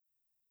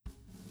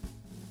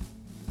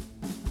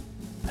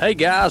Hey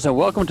guys, and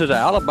welcome to the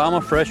Alabama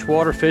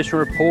Freshwater Fishing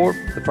Report,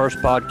 the first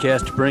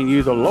podcast to bring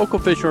you the local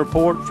fishing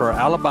report for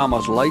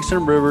Alabama's lakes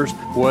and rivers,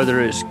 whether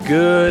it's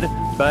good,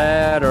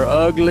 bad, or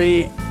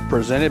ugly,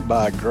 presented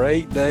by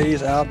Great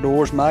Days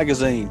Outdoors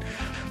Magazine.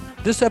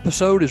 This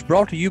episode is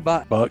brought to you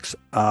by Bucks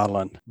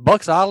Island.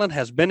 Bucks Island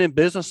has been in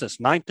business since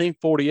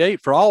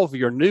 1948 for all of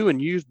your new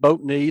and used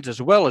boat needs,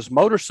 as well as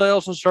motor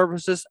sales and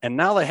services, and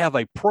now they have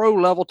a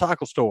pro-level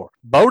tackle store.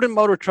 Boat and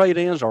motor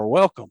trade-ins are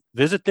welcome.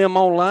 Visit them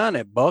online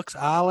at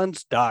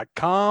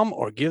bucksislands.com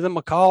or give them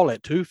a call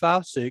at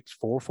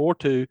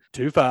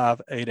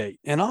 256-442-2588.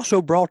 And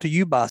also brought to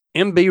you by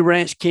MB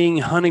Ranch King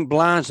hunting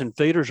blinds and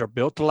feeders are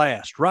built to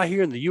last right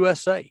here in the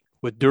USA.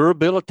 With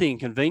durability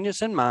and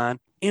convenience in mind,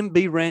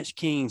 MB Ranch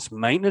King's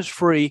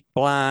maintenance-free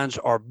blinds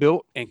are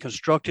built and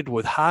constructed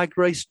with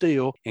high-grade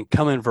steel and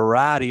come in a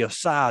variety of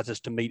sizes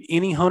to meet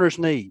any hunter's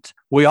needs.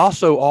 We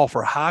also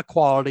offer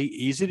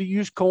high-quality,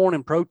 easy-to-use corn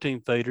and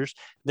protein feeders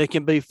that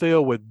can be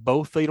filled with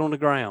both feet on the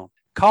ground.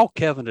 Call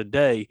Kevin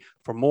today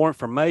for more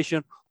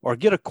information or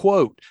get a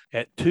quote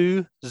at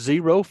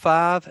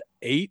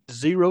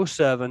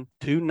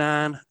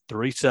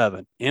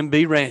 205-807-2937.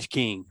 MB Ranch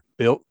King,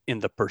 built in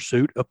the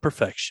pursuit of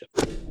perfection.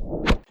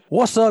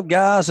 What's up,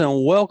 guys,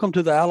 and welcome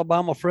to the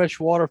Alabama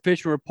Freshwater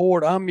Fishing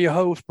Report. I'm your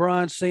host,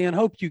 Brian Sin.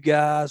 Hope you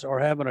guys are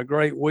having a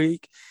great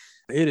week.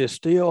 It is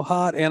still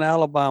hot in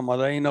Alabama.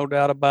 There ain't no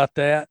doubt about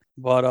that.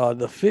 But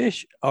the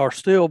fish are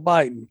still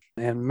biting.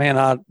 And, man,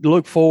 I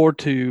look forward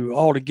to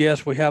all the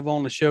guests we have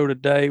on the show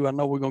today. I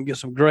know we're going to get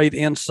some great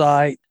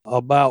insight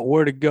about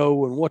where to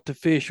go and what the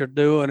fish are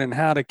doing and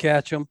how to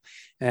catch them.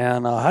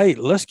 And, hey,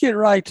 let's get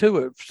right to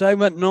it.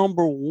 Segment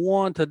number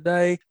one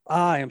today.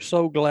 I am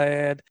so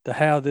glad to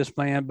have this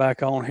man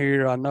back on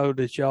here. I know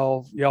that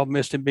y'all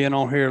missed him being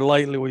on here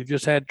lately. We've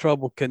just had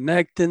trouble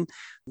connecting.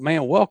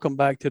 Man, welcome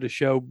back to the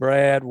show,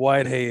 Brad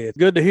Whitehead.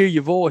 Good to hear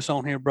your voice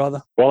on here,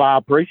 brother. Well, I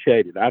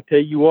appreciate it. I tell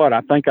you what,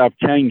 I think I've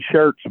changed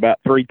shirts about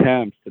 3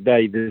 times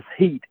today. This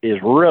heat is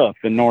rough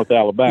in North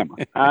Alabama.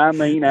 I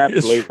mean,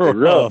 absolutely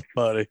rough,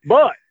 buddy.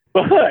 But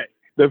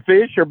the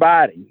fish are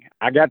biting.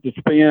 I got to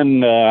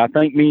spend, I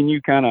think me and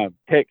you kind of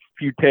texts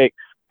a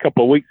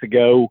couple of weeks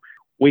ago.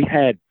 We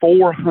had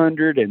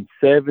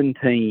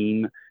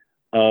 417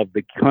 of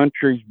the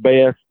country's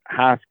best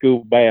high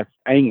school bass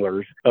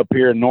anglers up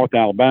here in North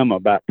Alabama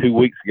about 2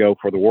 weeks ago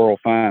for the World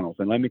Finals.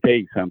 And let me tell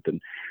you something.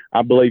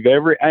 I believe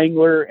every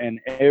angler and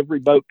every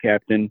boat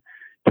captain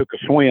took a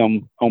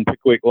swim on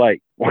Pickwick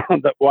Lake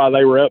while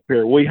they were up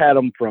here. We had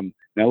them from,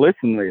 now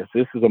listen to this.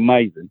 This is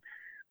amazing.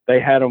 They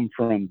had them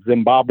from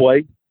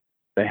Zimbabwe.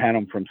 They had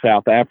them from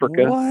South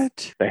Africa.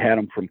 What? They had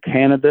them from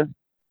Canada.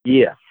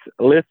 Yes.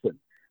 Listen,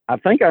 I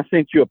think I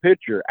sent you a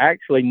picture.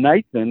 Actually,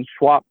 Nathan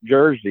swapped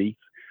jerseys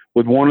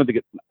with one of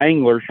the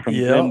anglers from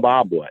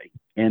Zimbabwe,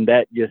 and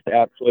that just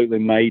absolutely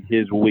made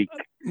his week.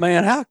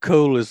 Man, how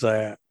cool is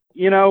that?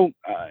 You know,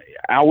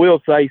 I will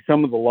say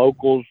some of the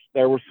locals,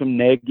 there was some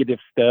negative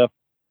stuff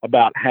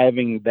about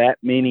having that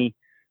many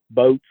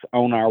boats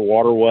on our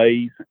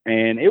waterways,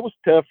 and it was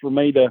tough for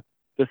me to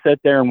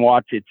sit there and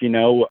watch it. You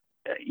know,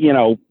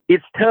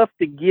 it's tough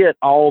to get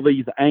all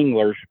these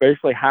anglers,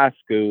 especially high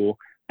school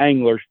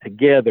anglers,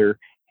 together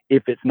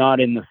if it's not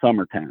in the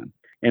summertime.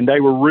 And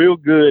they were real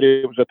good.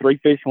 It was a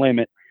 3-fish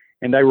limit,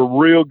 and they were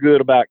real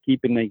good about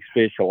keeping these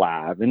fish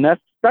alive. And that's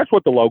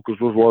what the locals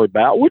was worried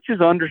about, which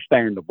is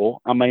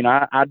understandable. I mean,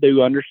 I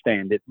do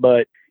understand it.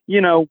 But,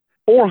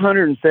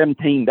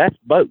 417, that's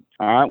boats.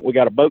 All right, we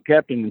got a boat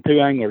captain and 2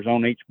 anglers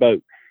on each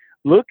boat.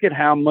 Look at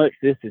how much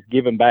this is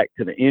giving back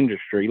to the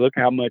industry. Look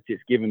how much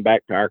it's giving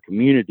back to our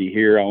community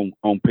here on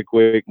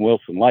Pickwick and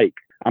Wilson Lake.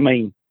 I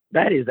mean,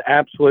 that is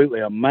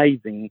absolutely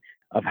amazing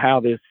of how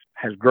this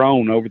has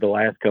grown over the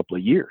last couple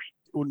of years.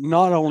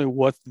 Not only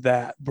what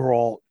that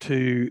brought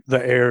to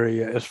the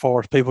area as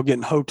far as people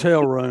getting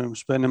hotel rooms,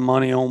 spending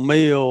money on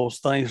meals,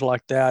 things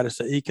like that.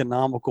 It's an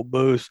economical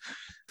boost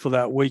for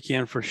that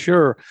weekend for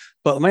sure.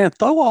 But, man,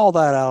 throw all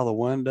that out of the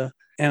window.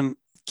 And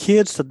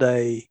kids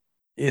today,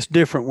 it's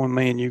different when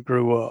me and you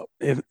grew up.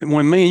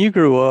 When me and you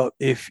grew up,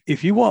 if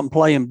you wasn't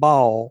playing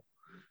ball,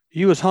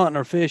 you was hunting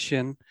or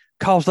fishing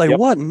because there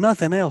wasn't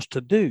nothing else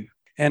to do.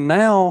 And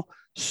now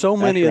so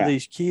many of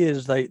these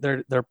kids,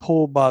 they're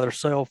pulled by their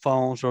cell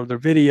phones or their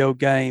video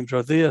games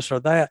or this or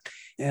that,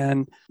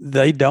 and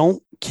I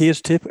don't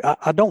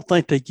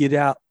think they get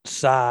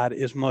outside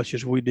as much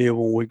as we did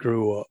when we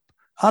grew up.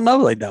 I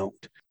know they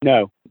don't.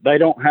 No, they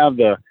don't have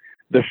the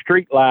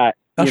street light.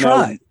 That's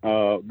right.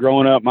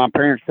 Growing up, my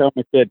parents told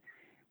me, said,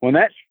 when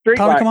that street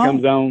light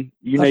comes on,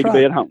 you need to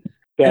be at home.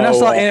 So, and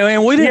that's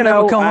and we didn't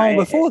ever come home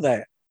before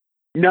that.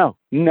 No.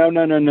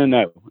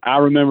 I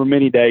remember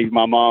many days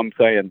my mom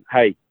saying,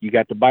 "Hey, you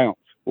got to bounce."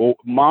 Well,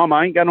 Mom,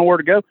 I ain't got nowhere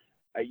to go.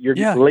 You're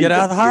leaving. Get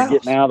out of the house.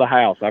 You're getting out of the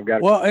house. I've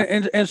got. Well,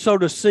 and so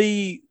to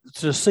see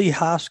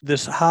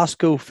this high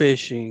school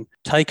fishing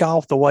take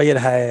off the way it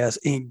has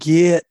and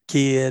get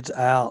kids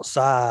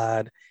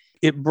outside,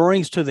 it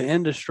brings to the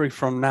industry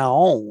from now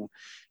on.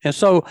 And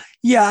so,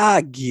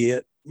 I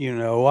get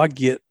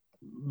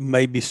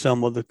maybe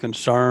some of the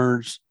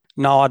concerns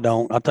No, I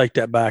don't. I take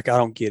that back. I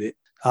don't get it.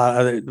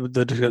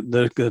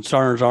 The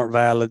concerns aren't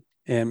valid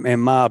in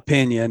my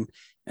opinion.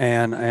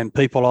 And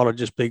people ought to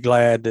just be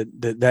glad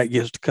that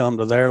gets to come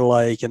to their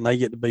lake and they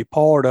get to be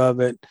part of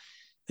it,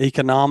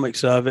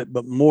 economics of it.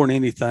 But more than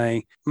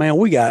anything, man,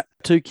 we got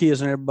 2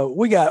 kids in there, but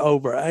we got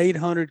over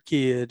 800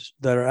 kids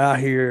that are out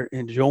here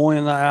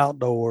enjoying the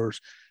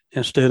outdoors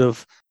instead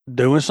of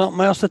doing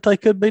something else that they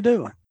could be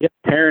doing. Yeah,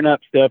 tearing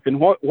up stuff. And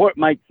what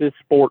makes this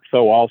sport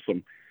so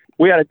awesome?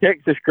 We had a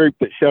Texas group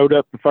that showed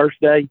up the first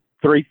day,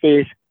 3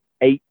 fish,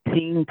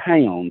 18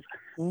 pounds.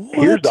 What?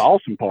 Here's the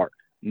awesome part.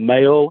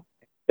 Male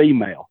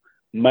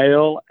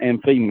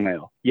and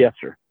female. Yes,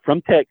 sir.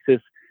 From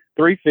Texas,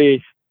 3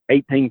 fish,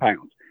 18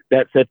 pounds.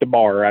 That set the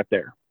bar right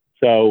there.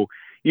 So,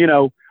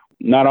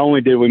 not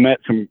only did we met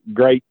some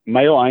great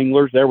male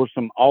anglers, there were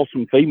some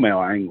awesome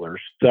female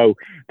anglers. So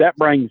that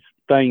brings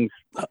things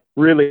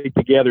really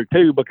together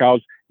too,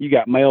 because you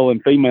got male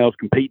and females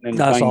competing in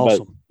the same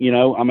boat.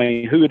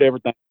 Who would ever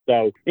think?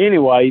 So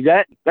anyway,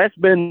 that's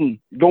been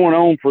going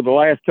on for the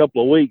last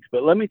couple of weeks.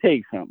 But let me tell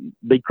you something.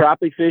 The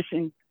crappie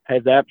fishing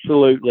has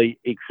absolutely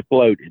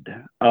exploded.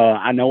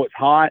 I know it's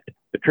hot.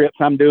 The trips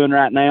I'm doing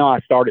right now, I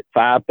start at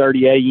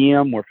 5:30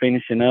 a.m. We're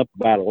finishing up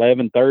about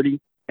 11:30,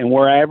 and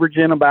we're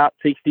averaging about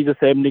 60 to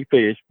 70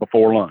 fish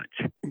before lunch.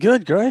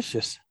 Good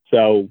gracious.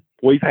 So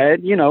we've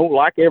had,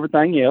 like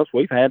everything else,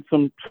 we've had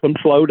some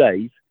slow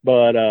days,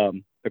 but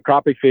the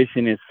crappie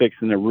fishing is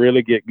fixing to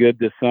really get good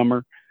this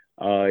summer.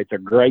 It's a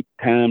great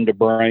time to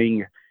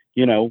bring,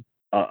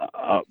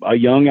 a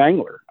young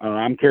angler.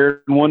 I'm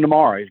carrying one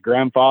tomorrow, his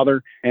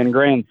grandfather and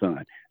grandson.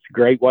 It's a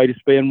great way to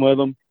spend with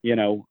them.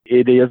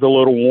 It is a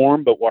little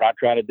warm, but what I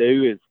try to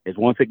do is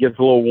once it gets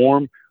a little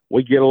warm,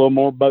 we get a little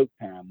more boat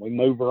time. We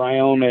move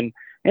around and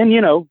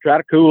try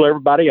to cool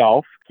everybody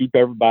off, keep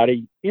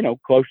everybody,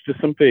 close to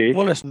some fish.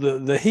 Well,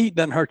 the heat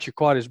doesn't hurt you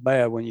quite as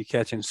bad when you're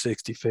catching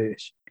 60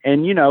 fish.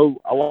 And,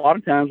 a lot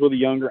of times with the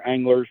younger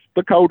anglers,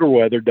 the colder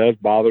weather does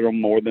bother them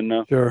more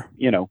than sure.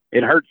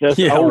 It hurts us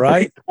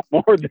right?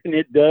 more than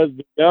it does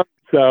the young.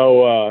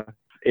 So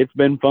it's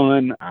been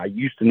fun. I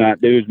used to not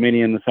do as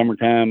many in the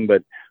summertime,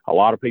 but a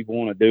lot of people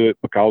want to do it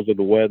because of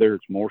the weather.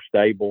 It's more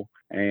stable.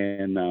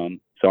 And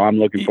so I'm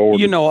looking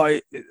forward.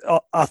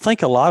 I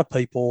think a lot of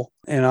people,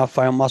 and I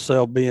found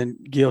myself being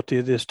guilty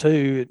of this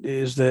too,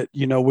 is that,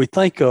 we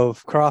think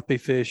of crappie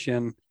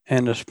fishing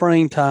in the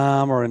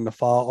springtime or in the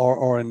fall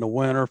or in the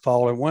winter,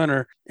 fall and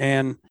winter.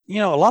 And, a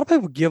lot of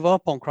people give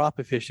up on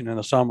crappie fishing in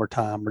the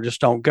summertime or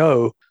just don't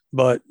go.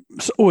 But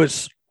so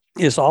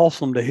it's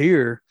awesome to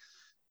hear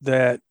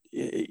that,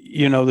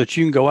 that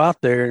you can go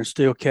out there and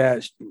still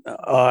catch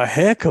a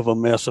heck of a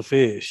mess of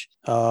fish,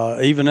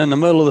 even in the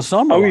middle of the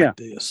summer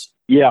this.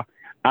 Yeah.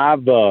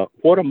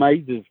 What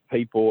amazes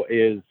people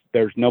is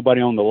there's nobody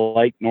on the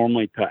lake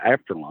normally to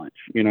after lunch.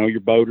 Your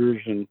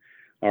boaters and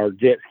our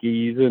jet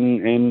skis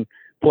and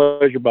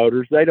pleasure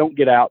boaters, they don't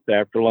get out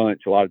after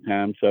lunch a lot of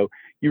times. So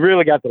you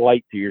really got the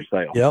lake to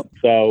yourself. Yep.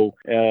 So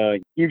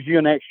gives you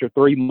an extra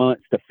 3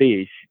 months to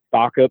fish,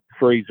 stock up the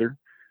freezer.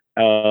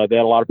 That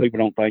a lot of people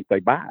don't think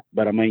they buy.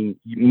 But I mean,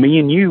 me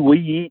and you, we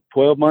eat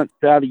 12 months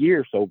out of the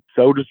year. So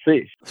does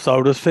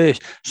fish.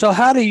 So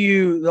how do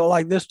you,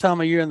 like this time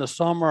of year in the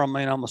summer,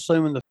 I'm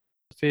assuming the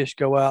fish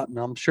go out and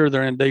I'm sure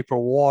they're in deeper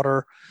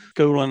water,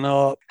 cooling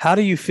up. How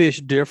do you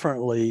fish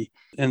differently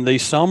in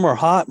these summer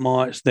hot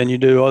months than you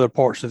do other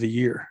parts of the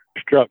year?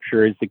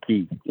 Structure is the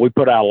key. We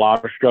put out a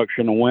lot of structure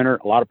in the winter.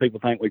 A lot of people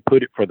think we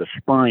put it for the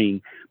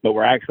spring, but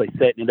we're actually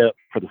setting it up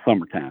for the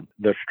summertime.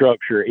 The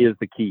structure is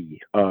the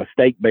key.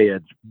 Stake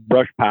beds,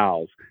 brush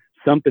piles,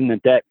 something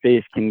that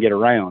fish can get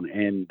around.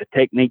 And the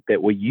technique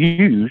that we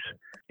use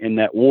in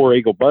that War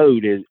Eagle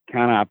boat is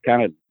I've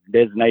kind of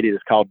designated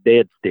as called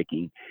dead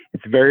sticking.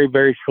 It's very,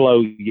 very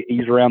slow. You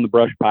ease around the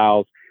brush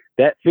piles.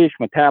 That fish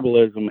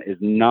metabolism is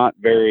not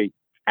very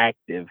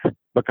active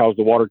because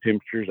the water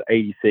temperature is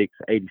 86,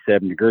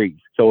 87 degrees.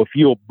 So if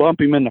you'll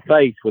bump him in the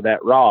face with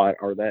that rod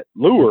or that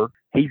lure,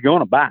 he's going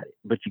to bite it.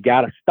 But you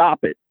got to stop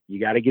it. You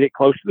got to get it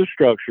close to the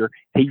structure.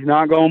 He's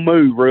not going to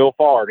move real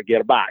far to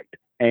get a bite.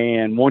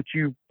 And once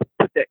you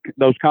put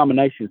those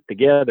combinations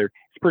together,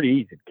 it's pretty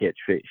easy to catch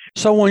fish.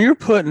 So when you're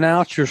putting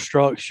out your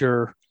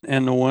structure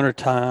in the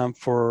wintertime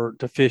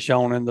to fish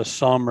on in the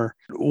summer,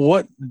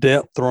 what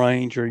depth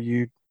range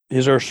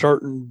is there a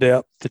certain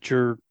depth that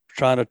you're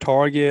trying to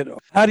target?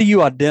 How do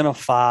you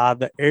identify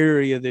the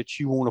area that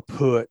you want to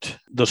put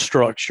the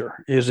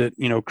structure? Is it,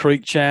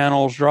 creek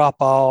channels,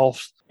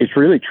 drop-offs? It's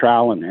really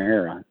trial and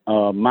error.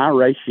 My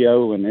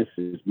ratio, and this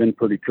has been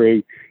pretty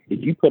true,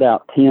 if you put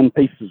out 10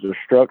 pieces of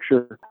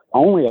structure,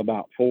 only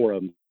about 4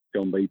 of them are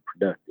going to be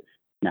productive.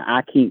 Now,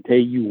 I can't tell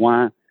you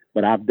why,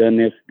 but I've done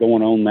this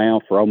going on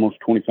now for almost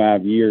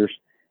 25 years.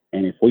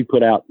 And if we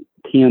put out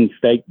 10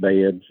 stake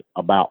beds,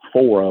 about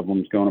 4 of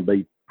them is going to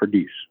be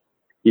produced.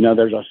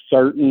 There's a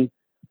certain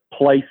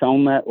place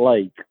on that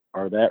lake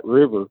or that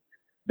river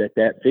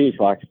that fish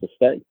likes to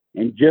stay.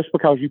 And just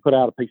because you put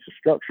out a piece of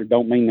structure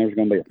don't mean there's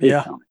going to be a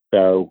fish on it.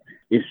 So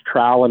it's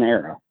trial and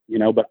error.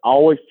 but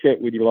always check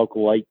with your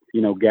local lake,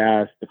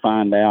 guys to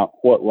find out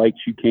what lakes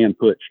you can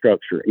put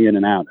structure in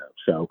and out of.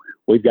 So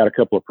we've got a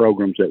couple of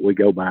programs that we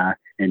go by,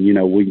 and,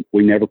 we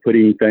never put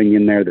anything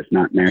in there that's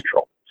not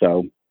natural.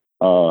 So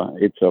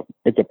it's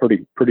a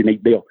pretty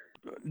neat deal.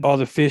 Are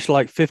the fish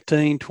like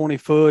 15, 20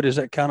 foot? Is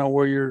that kind of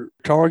where you're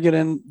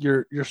targeting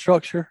your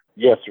structure?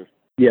 Yes, sir.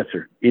 Yes,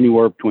 sir.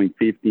 Anywhere between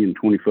 50 and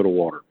 20 foot of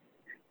water.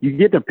 You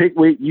get to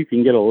Pickwick, you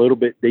can get a little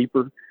bit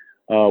deeper.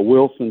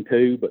 Wilson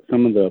too, but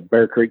some of the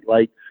Bear Creek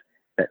lakes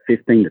at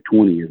 15 to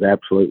 20 is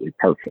absolutely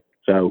perfect.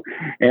 So,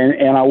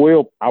 and I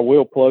will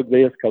plug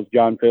this because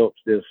John Phillips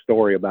did a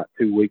story about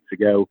 2 weeks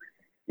ago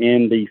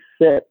in the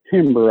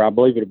September, I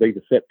believe it'll be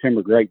the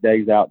September Great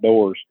Days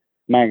Outdoors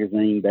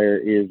magazine. There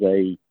is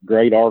a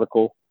great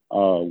article.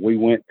 We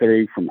went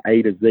through from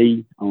A to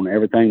Z on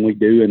everything we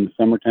do in the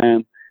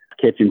summertime,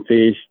 catching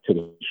fish to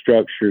the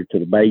structure to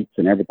the baits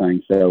and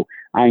everything. So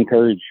I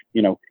encourage,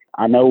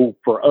 I know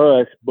for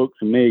us, Books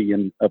A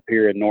Million up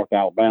here in North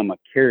Alabama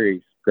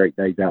carries Great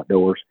Days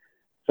Outdoors.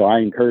 So I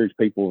encourage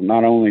people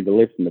not only to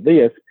listen to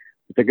this,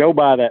 but to go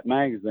buy that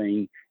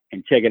magazine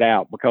and check it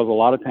out, because a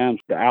lot of times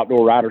the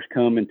outdoor writers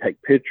come and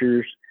take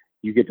pictures.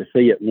 You get to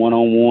see it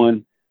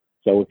one-on-one.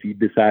 So if you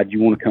decide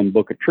you want to come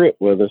book a trip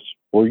with us,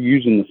 we're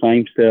using the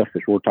same stuff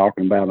as we're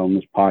talking about on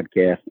this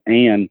podcast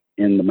and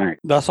in the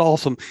magazine. That's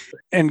awesome.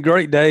 And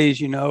Great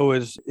Days,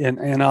 is,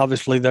 and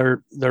obviously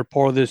they're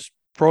part of this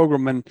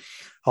program. And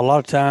a lot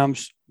of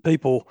times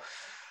people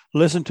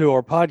listen to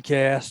our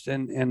podcast,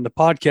 and the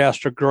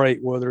podcasts are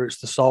great, whether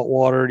it's the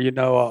saltwater,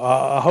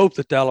 I hope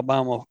that the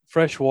Alabama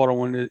freshwater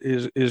one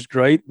is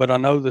great, but I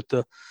know that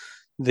the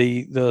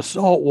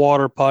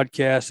saltwater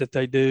podcasts that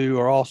they do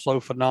are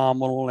also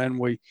phenomenal. And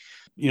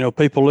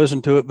people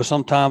listen to it, but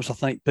sometimes I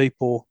think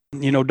people,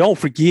 don't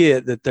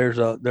forget that there's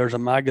a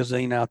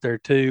magazine out there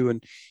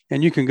too.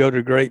 And you can go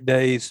to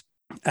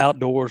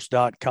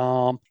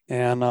greatdaysoutdoors.com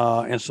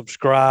and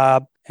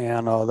subscribe.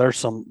 And there's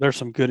some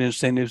good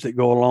incentives that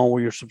go along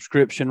with your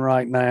subscription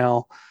right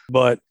now.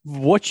 But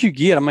what you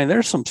get,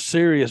 there's some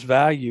serious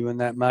value in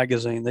that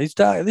magazine. These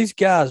guys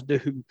they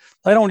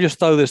don't just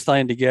throw this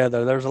thing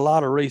together. There's a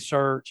lot of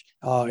research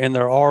in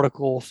their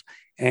articles,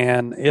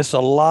 and it's a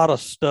lot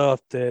of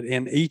stuff that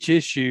in each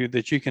issue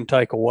that you can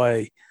take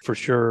away for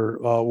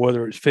sure,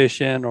 whether it's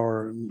fishing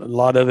or a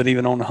lot of it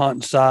even on the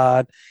hunting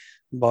side.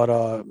 But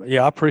I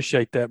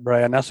appreciate that,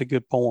 Brad. And that's a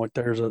good point.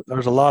 There's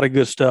a lot of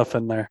good stuff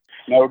in there.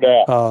 No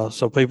doubt.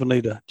 So people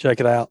need to check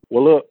it out.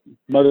 Well, look,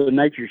 Mother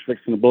Nature's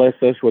fixing to bless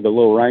us with a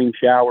little rain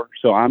shower,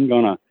 so I'm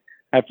going to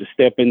have to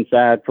step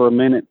inside for a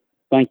minute.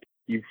 Thank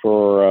you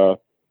for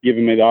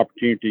giving me the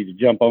opportunity to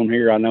jump on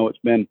here. I know it's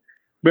been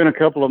a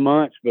couple of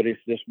months, but it's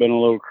just been a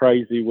little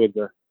crazy with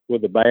the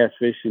bass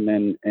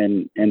fishing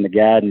and the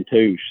guiding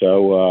too.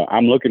 So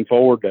I'm looking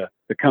forward to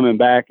coming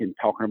back and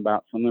talking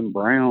about some of them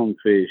brown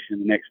fish in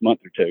the next month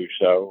or two.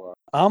 So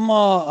I'm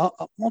gonna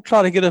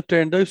try to get up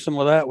there and do some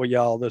of that with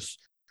y'all this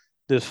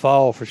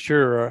fall for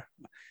sure.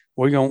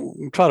 We're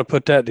gonna try to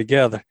put that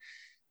together.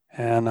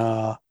 And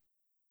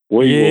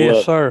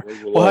yes, sir.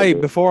 Well, hey,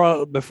 before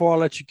I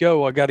let you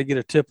go, I got to get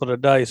a tip of the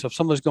day. So if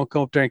somebody's gonna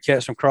come up there and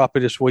catch some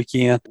crappie this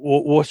weekend,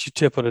 what's your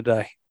tip of the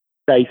day?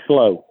 Stay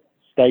slow.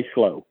 Stay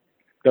slow.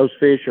 Those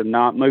fish are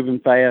not moving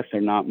fast. They're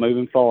not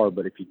moving far.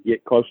 But if you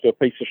get close to a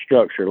piece of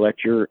structure,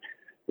 let your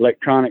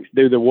electronics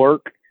do the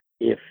work.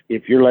 If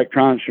your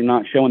electronics are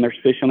not showing there's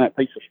fish on that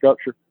piece of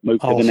structure, move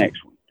to the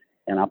next one.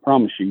 And I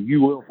promise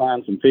you will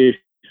find some fish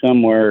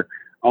somewhere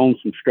on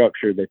some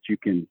structure that you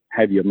can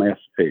have you a mess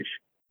of fish.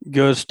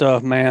 Good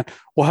stuff, man.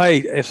 Well, hey,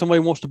 if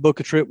somebody wants to book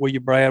a trip with you,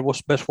 Brad, what's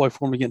the best way for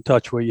them to get in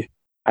touch with you?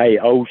 Hey,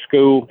 old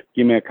school,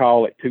 give me a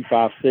call at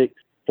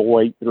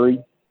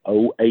 256-483-0834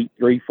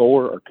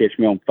 or catch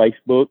me on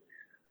Facebook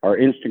or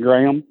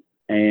Instagram,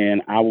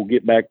 and I will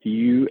get back to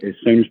you as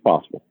soon as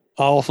possible.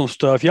 Awesome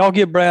stuff. Y'all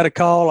give Brad a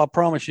call. I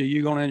promise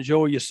you're going to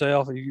enjoy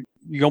yourself. You're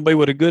going to be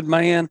with a good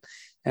man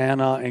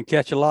and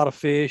catch a lot of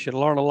fish and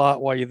learn a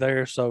lot while you're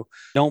there. So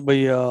don't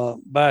be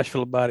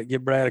bashful about it.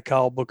 Give Brad a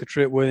call, book a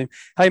trip with him.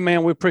 Hey,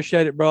 man, we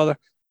appreciate it, brother.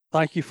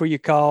 Thank you for your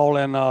call,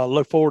 and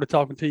look forward to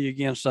talking to you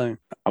again soon.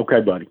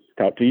 Okay, buddy.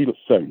 Talk to you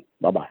soon.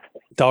 Bye-bye.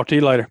 Talk to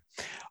you later.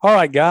 All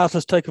right, guys,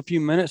 let's take a few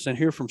minutes and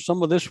hear from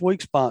some of this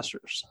week's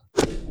sponsors.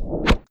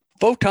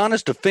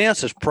 Photonus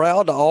Defense is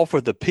proud to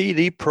offer the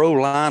PD Pro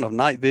line of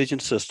night vision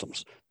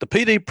systems. The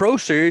PD Pro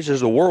series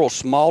is the world's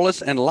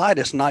smallest and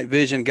lightest night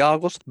vision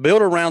goggles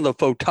built around the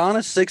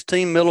Photonus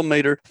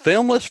 16mm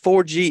filmless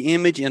 4G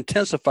image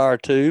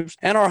intensifier tubes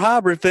and our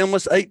hybrid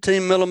filmless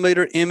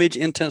 18mm image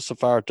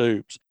intensifier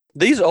tubes.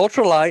 These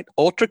ultralight,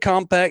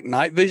 ultra-compact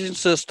night vision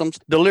systems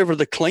deliver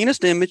the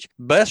cleanest image,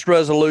 best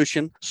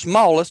resolution,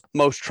 smallest,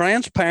 most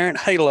transparent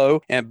halo,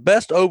 and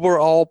best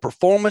overall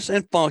performance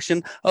and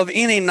function of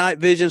any night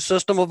vision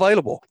system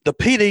available. The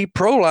PD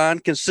Pro line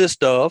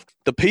consists of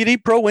the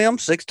PD Pro M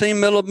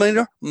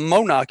 16mm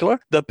monocular,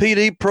 the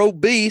PD Pro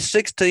B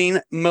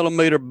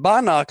 16mm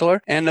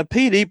binocular, and the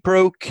PD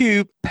Pro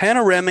Q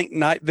panoramic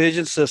night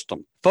vision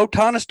system.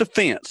 Photonist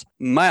Defense,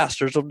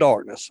 Masters of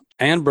Darkness.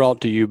 And brought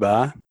to you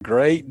by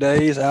Great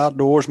Days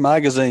Outdoors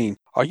Magazine.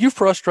 Are you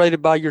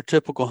frustrated by your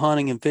typical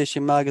hunting and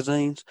fishing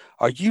magazines?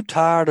 Are you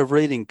tired of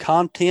reading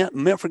content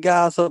meant for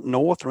guys up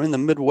north or in the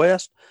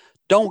Midwest?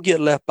 Don't get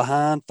left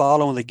behind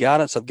following the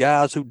guidance of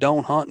guys who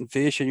don't hunt and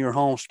fish in your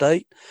home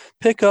state.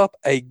 Pick up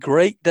a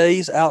Great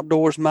Days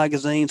Outdoors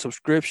Magazine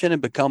subscription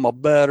and become a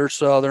better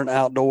Southern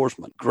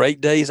outdoorsman. Great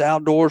Days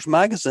Outdoors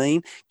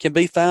Magazine can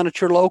be found at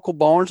your local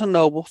Barnes &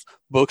 Nobles,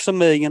 Books A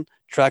Million,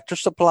 Tractor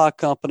Supply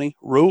Company,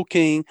 Rural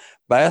King,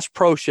 Bass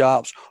Pro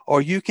Shops,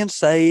 or you can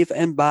save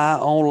and buy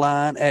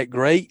online at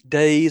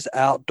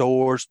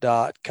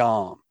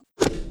greatdaysoutdoors.com.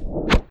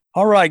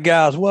 All right,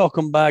 guys,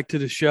 welcome back to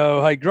the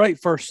show. Hey, great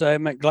first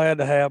segment. Glad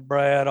to have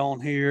Brad on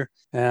here,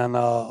 and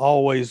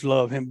always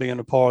love him being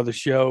a part of the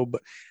show.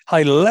 But,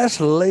 hey,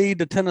 let's lead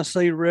the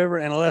Tennessee River,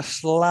 and let's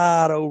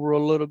slide over a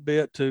little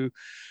bit to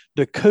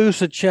the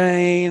Coosa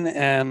chain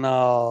and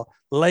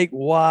Lake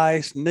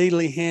Weiss,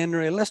 Neely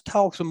Henry. Let's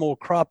talk some more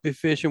crappie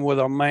fishing with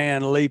our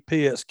man, Lee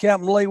Pitts.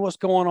 Captain Lee, what's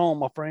going on,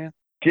 my friend?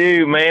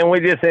 Shoot, man, we're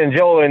just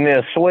enjoying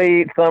this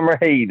sweet summer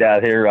heat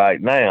out here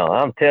right now.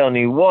 I'm telling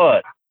you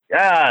what.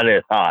 God,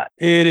 it's hot.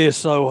 It is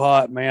so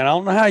hot, man. I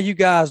don't know how you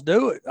guys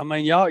do it. I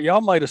mean,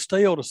 y'all made a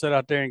steel to sit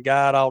out there and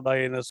guide all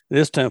day in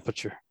this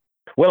temperature.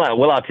 Well,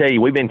 I'll tell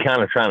you, we've been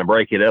kind of trying to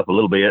break it up a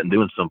little bit and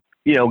doing some,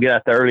 get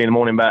out there early in the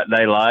morning about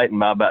daylight, and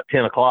by about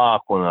 10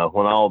 o'clock when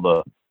all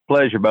the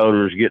pleasure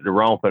boaters get to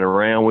romping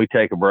around, we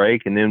take a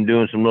break, and then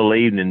doing some little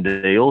evening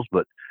deals.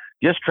 But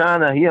just trying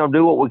to,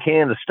 do what we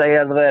can to stay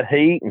out of that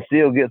heat and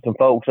still get some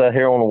folks out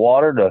here on the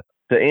water to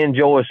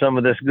enjoy some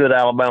of this good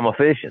Alabama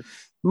fishing.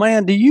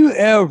 Man, do you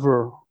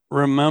ever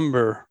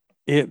remember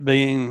it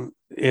being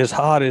as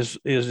hot as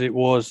it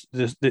was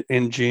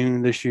in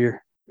June this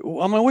year?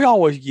 I mean, we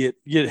always get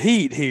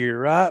heat here,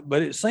 right?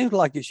 But it seems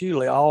like it's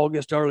usually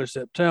August, early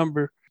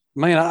September.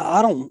 Man,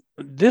 I don't.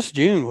 This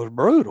June was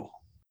brutal.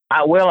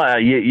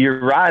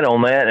 You're right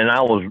on that, and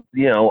I was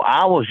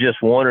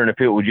just wondering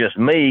if it was just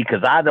me,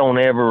 because I don't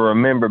ever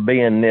remember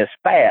being this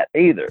fat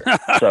either.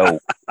 So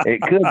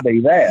it could be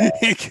that.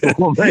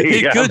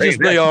 It could just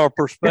be our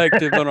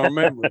perspective and our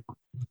memory.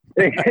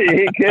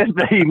 It could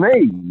be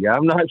me.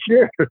 I'm not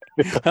sure.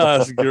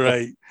 That's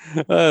great.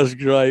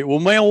 Well,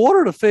 man, what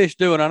are the fish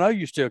doing? I know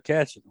you're still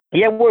catching them.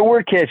 Yeah,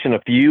 we're catching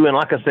a few, and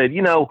like I said,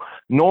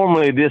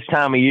 normally this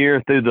time of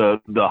year through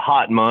the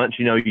hot months,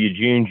 your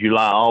June,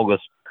 July,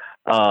 August.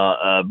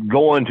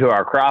 Going to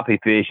our crappie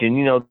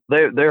fishing,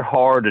 they're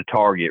hard to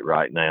target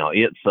right now.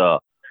 It's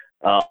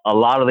a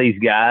lot of these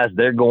guys,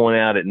 they're going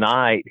out at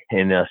night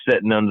and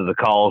sitting under the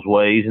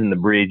causeways and the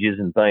bridges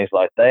and things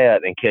like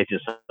that and catching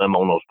some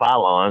on those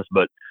pylons.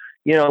 But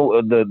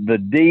the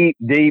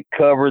deep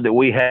cover that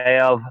we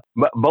have,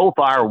 both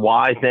our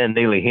Weiss and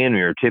Neely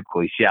Henry are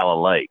typically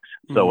shallow lakes.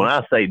 So when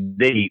I say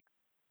deep,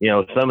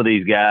 some of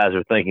these guys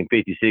are thinking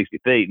 50, 60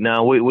 feet.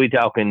 No, we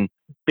talking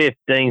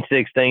 15,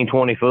 16,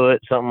 20 foot,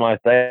 something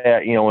like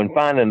that, and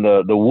finding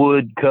the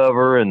wood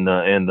cover and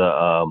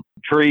the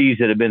trees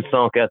that have been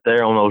sunk out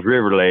there on those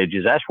river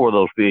ledges. That's where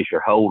those fish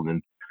are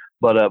holding.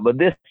 But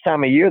this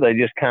time of year, they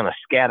just kind of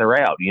scatter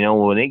out.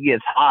 When it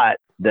gets hot,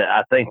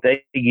 I think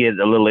they get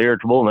a little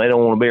irritable and they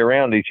don't want to be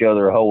around each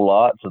other a whole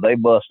lot. So they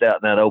bust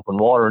out in that open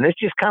water, and it's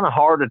just kind of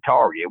hard to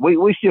target.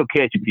 We still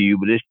catch a few,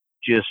 but it's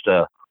just,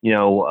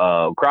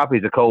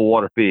 crappie's a cold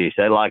water fish.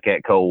 They like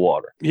that cold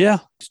water. Yeah,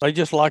 they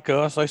just like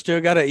us. They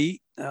still got to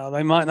eat.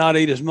 They might not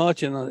eat as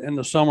much in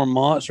the summer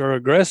months or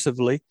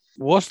aggressively.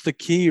 What's the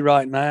key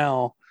right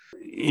now,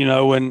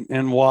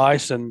 in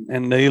Weiss and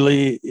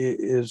Neely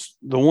is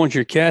the ones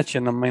you're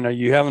catching? I mean, are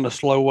you having to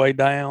slow way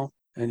down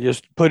and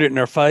just put it in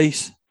their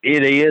face?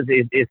 It is.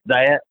 It's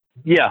that.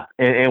 Yeah,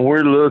 and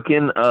we're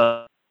looking,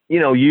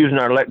 using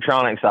our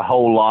electronics a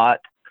whole lot,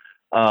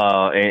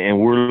 and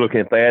we're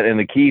looking at that. And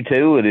the key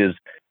to it is,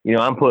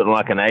 I'm putting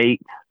like an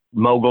 8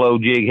 Moglo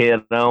jig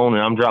head on,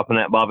 and I'm dropping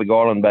that Bobby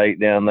Garland bait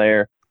down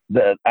there.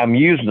 I'm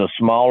using a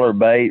smaller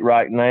bait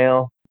right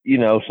now,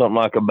 something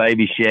like a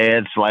baby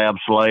shad, slab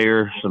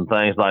slayer, some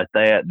things like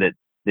that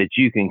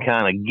you can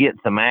kind of get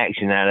some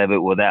action out of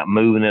it without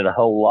moving it a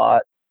whole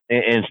lot.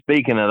 And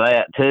speaking of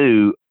that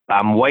too,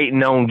 I'm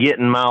waiting on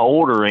getting my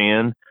order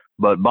in,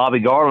 but Bobby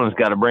Garland's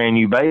got a brand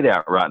new bait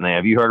out right now.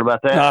 Have you heard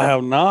about that? I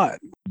have not.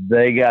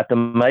 They got the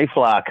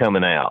mayfly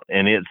coming out,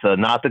 and it's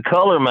not the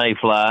color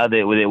mayfly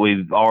that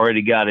we've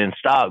already got in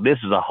stock. This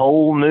is a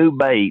whole new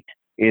bait.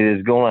 It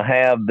is going to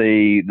have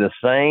the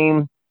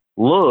same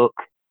look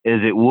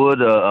as it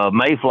would a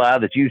mayfly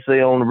that you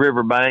see on the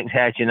riverbanks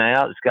hatching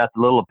out. It's got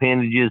the little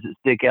appendages that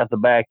stick out the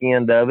back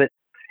end of it.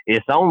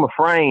 It's on the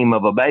frame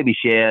of a baby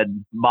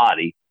shad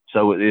body,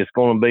 so it's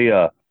going to be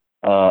a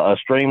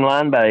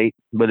streamlined bait,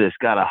 but it's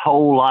got a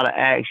whole lot of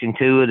action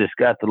to it. It's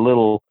got the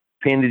little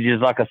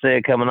appendages, like I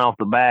said, coming off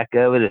the back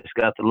of it. It's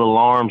got the little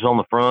arms on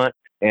the front.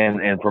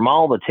 And from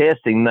all the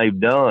testing they've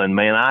done,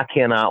 man, I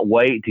cannot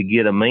wait to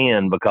get them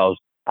in, because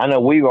I know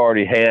we've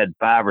already had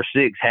 5 or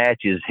 6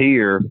 hatches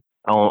here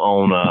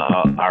on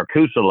our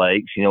Coosa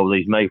lakes,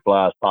 these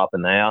mayflies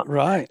popping out.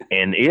 Right.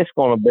 And it's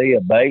going to be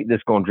a bait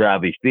that's going to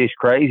drive these fish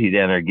crazy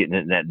down there getting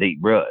it in that deep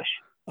brush.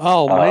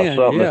 Oh, man,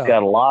 something that's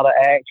got a lot of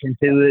action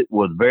to it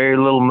with very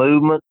little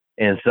movement.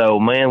 And so,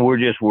 man,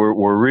 we're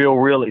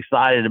real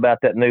excited about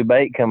that new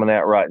bait coming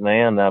out right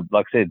now. And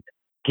like I said,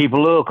 keep a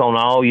look on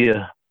all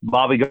your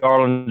Bobby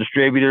Garland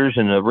distributors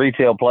and the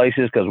retail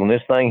places, because when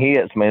this thing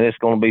hits, man, it's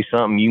going to be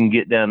something you can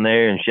get down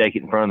there and shake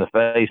it in front of the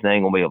face, and they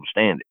ain't going to be able to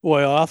stand it.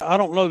 Well, I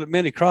don't know that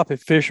many crappie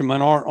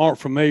fishermen aren't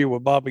familiar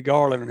with Bobby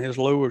Garland and his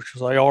lures,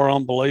 because they are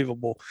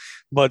unbelievable.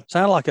 But it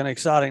sounds like an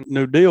exciting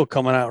new deal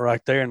coming out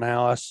right there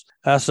now.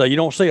 I say you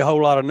don't see a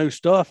whole lot of new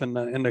stuff,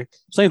 and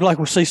seems like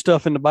we see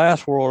stuff in the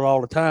bass world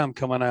all the time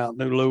coming out,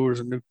 new lures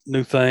and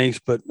new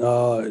things, but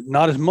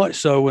not as much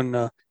so in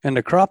the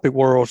crappie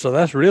world. So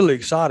that's really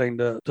exciting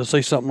to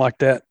see something like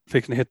that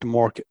fixing to hit the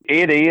market.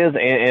 It is,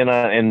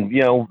 and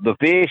the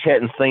fish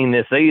hadn't seen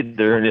this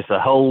either, and it's a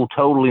whole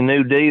totally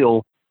new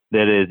deal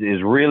that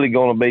is really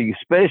going to be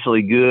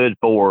especially good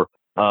for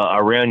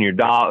around your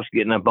docks,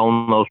 getting up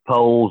on those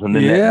poles, and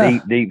then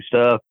that deep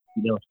stuff,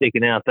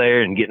 sticking out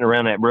there and getting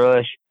around that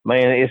brush.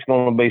 Man, it's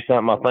going to be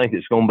something. I think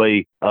it's going to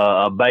be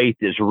a bait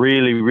that's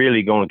really,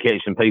 really going to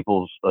catch some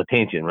people's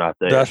attention right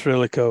there. That's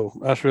really cool.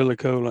 That's really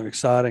cool and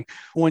exciting.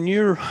 When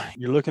you're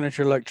looking at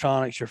your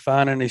electronics, you're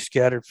finding these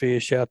scattered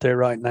fish out there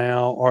right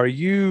now. Do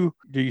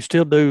you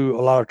still do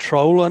a lot of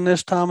trolling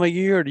this time of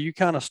year, or do you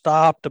kind of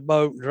stop the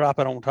boat and drop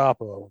it on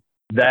top of them?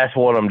 That's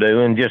what I'm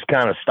doing, just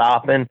kind of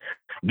stopping,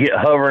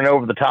 hovering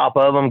over the top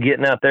of them,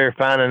 getting out there,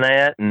 finding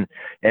that.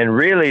 And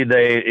really,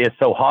 it's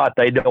so hot,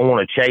 they don't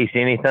want to chase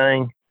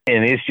anything.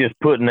 And it's just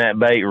putting that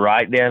bait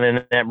right down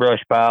in that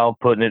brush pile,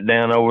 putting it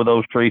down over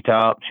those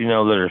treetops, that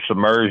are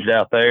submerged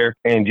out there,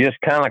 and just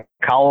kind of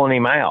calling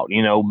him out,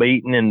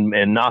 beating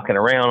and knocking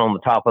around on the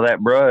top of that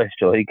brush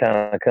till he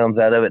kind of comes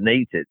out of it and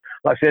eats it.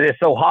 Like I said, it's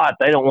so hot,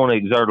 they don't want to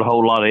exert a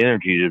whole lot of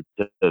energy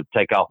to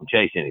take off and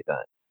chase anything.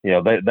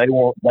 They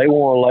want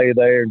to lay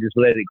there and just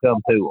let it come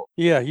to them.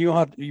 Yeah,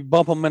 you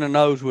bump them in the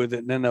nose with it,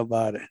 and then they'll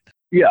bite it.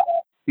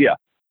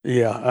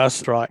 Yeah,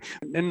 that's right.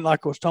 And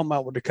like I was talking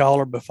about with the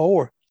collar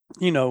before,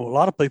 a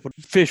lot of people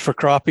fish for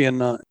crappie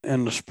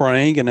in the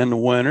spring and in the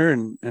winter,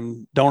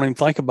 and don't even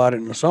think about it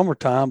in the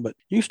summertime. But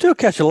you still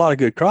catch a lot of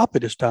good crappie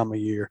this time of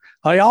year.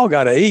 They all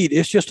got to eat.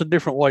 It's just a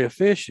different way of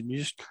fishing. You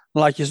just,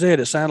 like you said,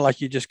 it sounds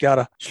like you just got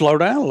to slow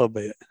down a little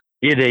bit.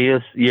 It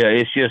is. Yeah,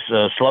 it's just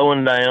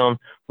slowing down,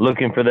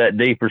 looking for that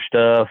deeper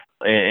stuff.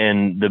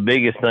 And the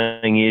biggest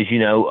thing is,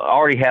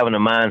 already having a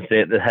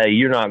mindset that, hey,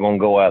 you're not going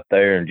to go out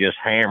there and just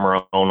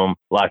hammer on them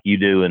like you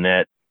do in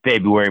that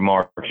February,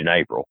 March, and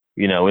April.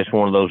 It's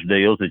one of those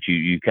deals that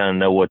you kind of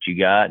know what you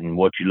got and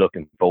what you're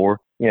looking for.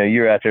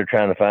 You're out there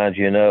trying to find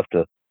you enough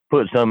to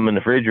put something in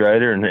the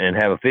refrigerator and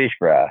have a fish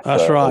fry.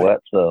 That's right.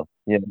 So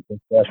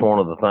that's one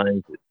of the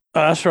things.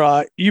 That's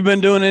right. You've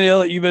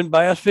been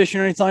bass fishing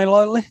or anything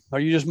lately? Or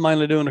are you just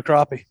mainly doing the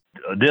crappie?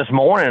 This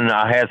morning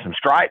I had some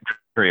stripe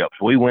trips.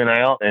 We went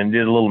out and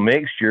did a little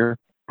mixture,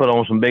 put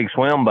on some big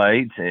swim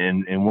baits,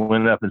 and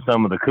went up in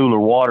some of the cooler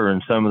water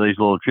in some of these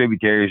little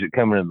tributaries that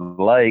come into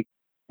the lake.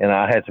 And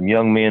I had some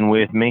young men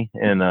with me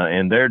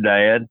and their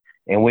dad,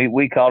 and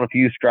we caught a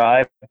few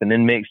stripe and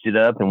then mixed it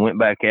up and went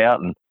back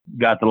out and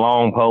got the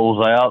long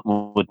poles out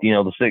with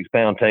the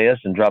 6-pound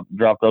test and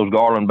dropped those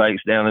garland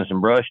baits down in some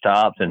brush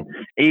tops. And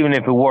even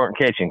if we weren't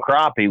catching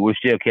crappie, we're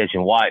still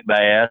catching white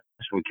bass.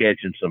 We're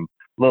catching some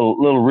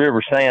little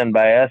river sand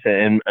bass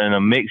and a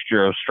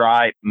mixture of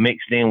stripe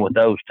mixed in with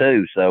those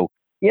too. So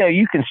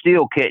you can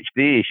still catch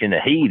fish in the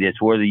heat.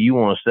 It's whether you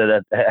want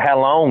to how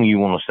long you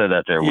want to sit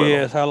out there with them.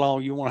 Yes, how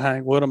long you want to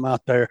hang with them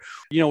out there.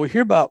 We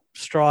hear about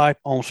stripe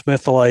on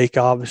Smith Lake,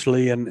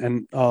 obviously,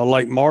 and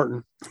Lake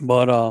Martin.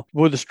 But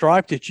with the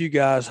stripe that you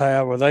guys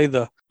have,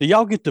 do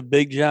y'all get the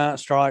big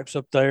giant stripes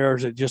up there, or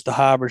is it just the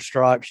hybrid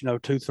stripes,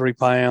 2-3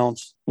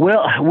 pounds?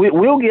 Well,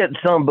 we'll get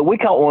some, but we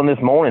caught one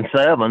this morning,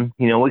 7.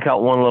 We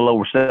caught one a little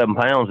over 7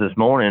 pounds this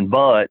morning,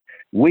 but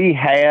we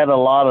had a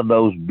lot of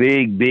those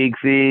big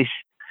fish.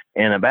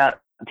 And about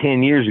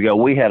 10 years ago,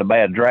 we had a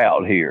bad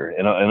drought here.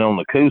 And on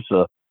the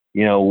Coosa,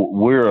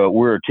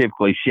 we're a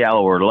typically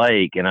shallower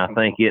lake, and I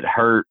think it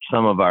hurt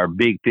some of our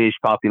big fish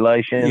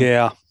population.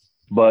 Yeah.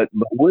 But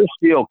we're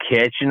still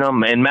catching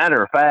them. And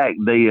matter of fact,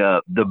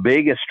 the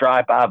biggest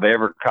stripe I've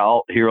ever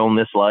caught here on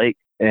this lake,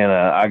 and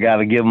I got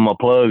to give them a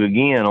plug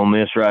again on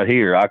this right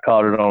here. I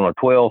caught it on a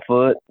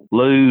 12-foot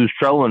Lew's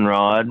trolling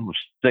rod with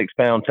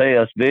 6-pound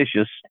test,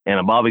 vicious, and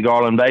a Bobby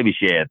Garland baby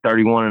shad,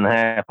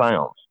 31.5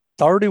 pounds.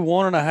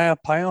 31.5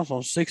 pounds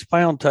on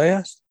 6-pound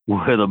test?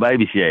 With a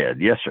baby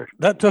shad, yes, sir.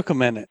 That took a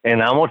minute.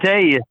 And I'm going to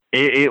tell you,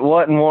 it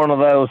wasn't one of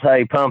those,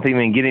 hey, pump him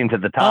and get him to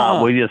the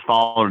top. We just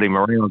followed him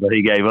around until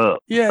he gave up.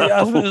 Yeah,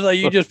 I was going to say,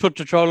 you just put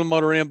the trolling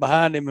motor in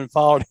behind him and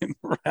followed him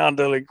around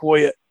till he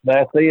quit.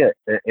 That's it.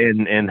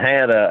 And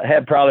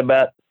had probably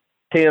about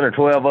 10 or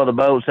 12 other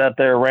boats out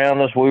there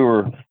around us. We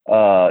were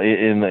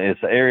in this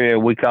area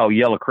we call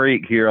Yellow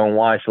Creek here on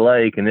Weiss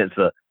Lake, and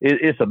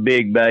it's a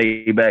big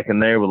bay back in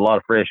there with a lot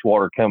of fresh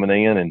water coming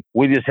in, and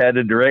we just had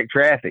to direct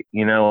traffic. I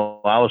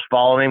was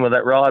following him with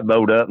that rod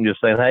boat up and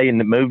just saying, "Hey,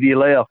 move to your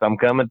left. I'm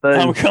coming through."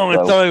 I'm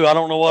coming through. I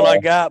don't know what I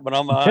got, but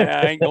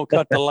I ain't gonna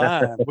cut the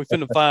line. We're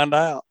finna find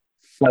out.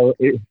 So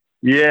we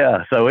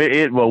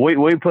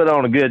put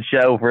on a good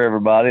show for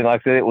everybody.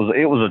 Like I said, it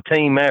was a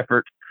team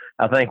effort.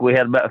 I think we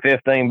had about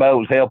 15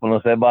 boats helping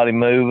us, everybody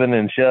moving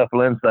and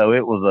shuffling. So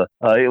it was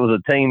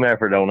a team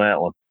effort on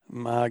that one.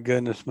 My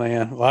goodness,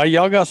 man. Well,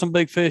 y'all got some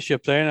big fish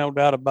up there, no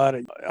doubt about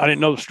it. I didn't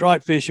know the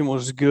strike fishing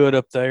was good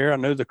up there. I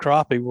knew the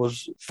crappie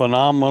was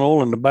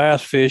phenomenal and the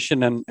bass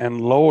fishing,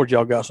 and Lord,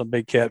 y'all got some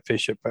big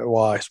catfish up at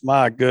Weiss.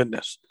 My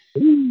goodness.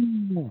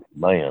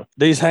 Man.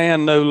 These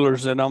hand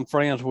noodlers that I'm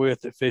friends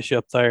with that fish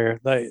up there,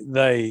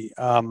 they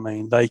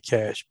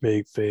catch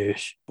big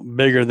fish,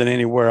 bigger than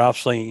anywhere I've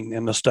seen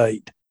in the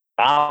state.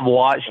 I've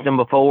watched them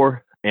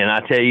before, and I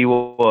tell you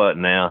what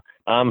now,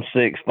 I'm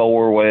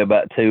 6'4", weigh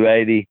about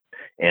 280,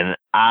 and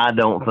I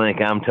don't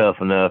think I'm tough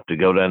enough to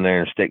go down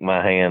there and stick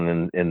my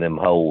hand in them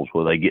holes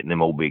where they getting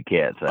them old big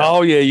cats out.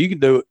 Oh, yeah, you can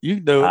do it. You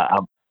can do it.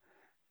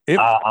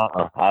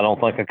 I don't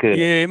think I could.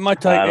 Yeah, it might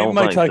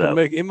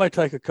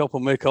take a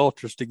couple Mick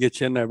Ultras to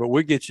get you in there, but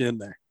we'll get you in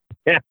there.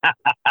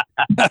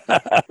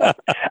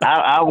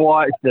 I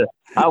watched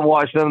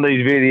some of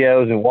these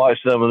videos and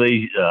watched some of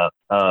these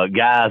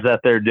guys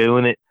out there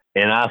doing it,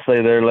 and I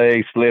see their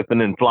legs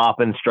slipping and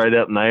flopping straight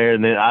up in the air,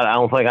 and then I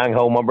don't think I can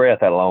hold my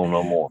breath that long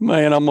no more.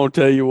 Man, I'm gonna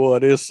tell you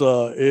what, it is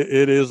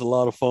a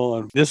lot of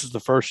fun. This is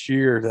the first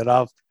year that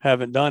I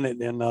haven't done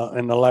it in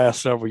the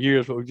last several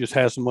years, but we just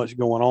had so much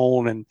going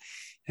on,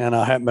 and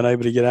I haven't been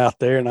able to get out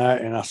there, and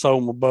I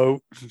sold my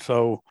boat.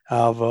 So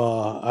that's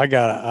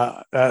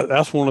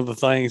one of the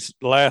things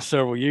the last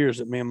several years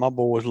that me and my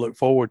boys look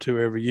forward to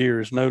every year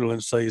is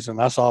noodling season.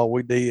 That's all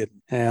we did.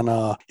 And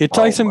it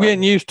takes some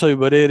getting used to,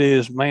 but it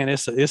is, man,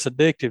 it's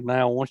addictive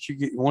now. Once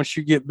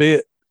you get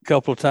bit a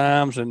couple of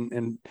times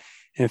and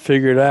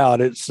figure it out,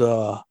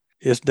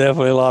 it's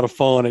definitely a lot of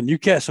fun, and you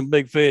catch some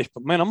big fish.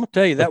 But, man, I'm going to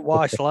tell you, that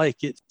Weiss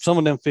Lake, some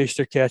of them fish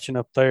they're catching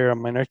up there, I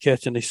mean, they're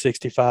catching these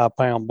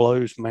 65-pound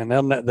blues, man.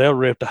 They'll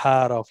rip the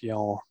hide off your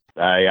arm.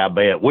 Hey, I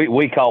bet.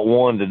 We caught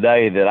one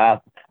today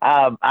that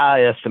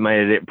I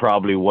estimated it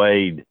probably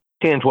weighed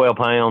 10, 12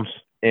 pounds,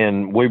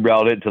 and we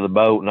brought it to the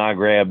boat, and I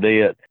grabbed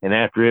it. And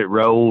after it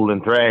rolled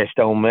and thrashed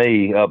on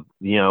me,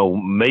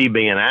 me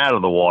being out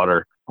of the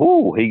water,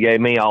 he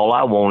gave me all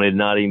I wanted,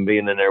 not even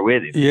being in there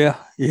with him. Yeah.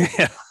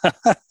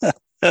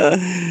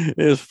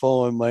 It's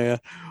fun, man.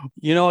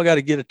 I got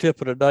to get a tip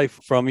of the day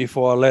from you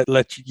before I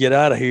let you get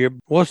out of here.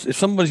 If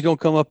somebody's going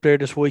to come up there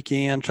this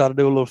weekend, try to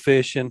do a little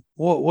fishing,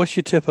 what's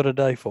your tip of the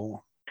day for them?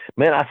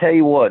 Man, I tell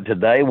you what,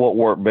 today what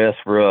worked best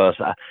for us,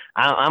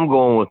 I'm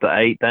going with the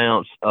 1/8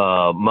 ounce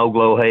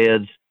Moglo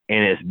heads,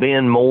 and it's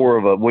been more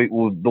of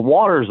the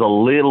water's a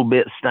little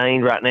bit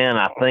stained right now, and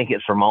I think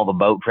it's from all the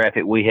boat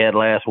traffic we had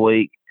last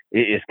week.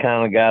 It's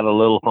kind of got a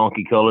little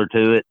funky color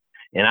to it,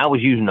 and I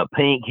was using a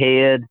pink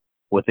head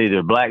with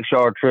either black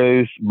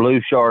chartreuse,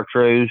 blue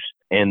chartreuse,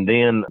 and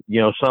then,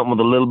 something with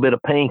a little bit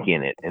of pink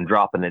in it and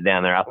dropping it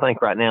down there. I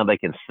think right now they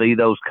can see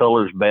those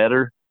colors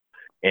better,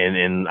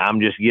 and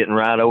I'm just getting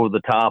right over the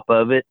top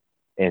of it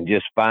and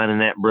just finding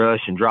that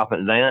brush and dropping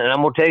it down. And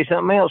I'm going to tell you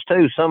something else,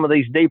 too. Some of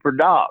these deeper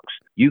docks,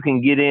 you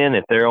can get in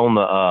if they're on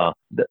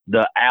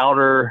the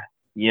outer,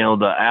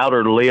 the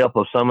outer lip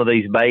of some of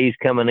these bays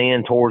coming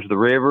in towards the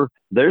river.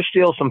 There's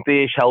still some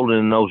fish holding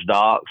in those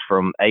docks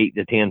from 8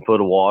 to 10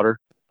 foot of water.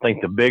 I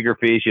think the bigger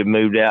fish have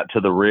moved out to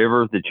the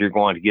river that you're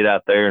going to get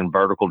out there and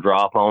vertical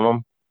drop on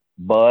them.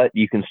 But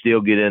you can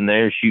still get in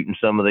there shooting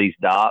some of these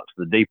docks,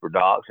 the deeper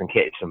docks, and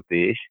catch some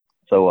fish.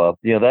 So,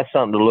 that's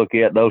something to look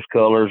at. Those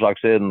colors, like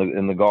I said,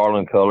 in the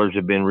garland colors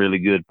have been really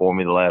good for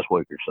me the last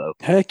week or so.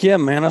 Heck yeah,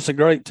 man. That's a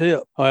great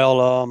tip.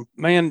 Well,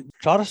 man,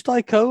 try to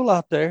stay cool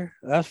out there.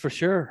 That's for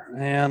sure.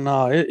 And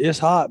it's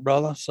hot,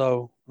 brother.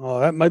 So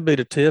that may be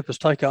the tip is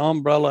take an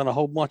umbrella and a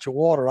whole bunch of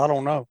water. I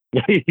don't know.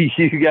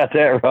 You got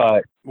that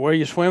right. Wear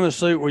your swimming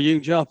suit where you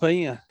can jump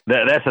in.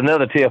 That's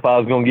another tip I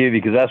was going to give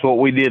you because that's what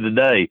we did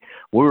today.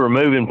 We were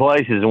moving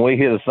places and we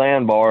hit a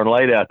sandbar and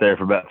laid out there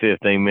for about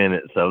 15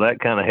 minutes. So that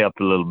kind of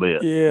helped a little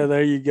bit. Yeah,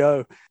 there you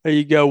go.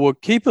 Well,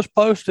 keep us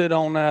posted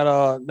on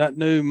that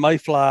new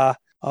mayfly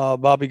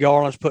Bobby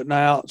Garland's putting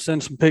out.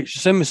 Send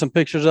me some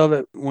pictures of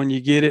it when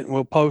you get it and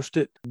we'll post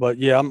it. But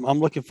yeah, I'm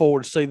looking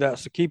forward to see that.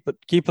 So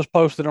keep us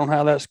posted on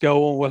how that's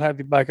going. We'll have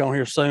you back on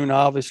here soon,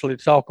 obviously,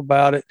 to talk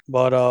about it.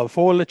 But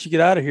before we let you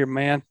get out of here,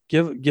 man,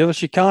 give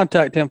us your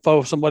contact info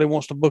if somebody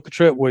wants to book a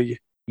trip with you.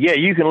 Yeah,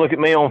 you can look at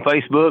me on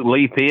Facebook,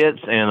 Lee Pitts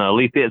and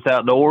Lee Pitts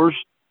Outdoors.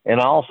 And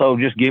also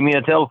just give me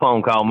a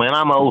telephone call, man.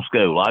 I'm old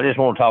school. I just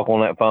want to talk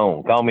on that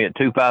phone. Call me at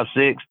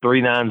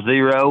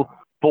 256-390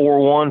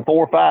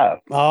 4145.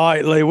 All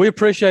right, Lee, we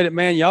appreciate it,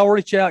 man. Y'all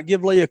reach out,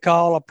 give Lee a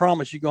call. I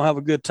promise you're going to have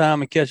a good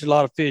time and catch a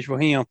lot of fish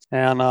with him.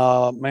 And,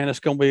 man, it's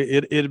going to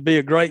be it'll be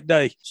a great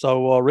day.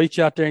 So reach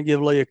out there and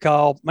give Lee a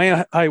call.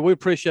 Man, hey, we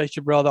appreciate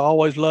you, brother.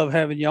 Always love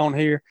having you on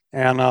here,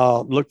 and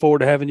look forward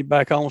to having you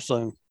back on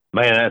soon.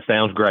 Man, that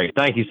sounds great.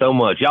 Thank you so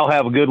much. Y'all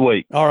have a good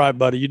week. All right,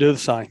 buddy. You do the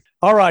same.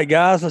 All right,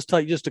 guys, let's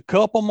take just a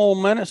couple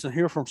more minutes and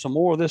hear from some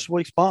more of this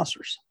week's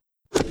sponsors.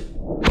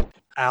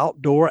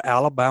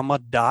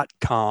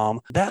 OutdoorAlabama.com.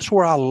 That's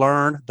where I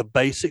learned the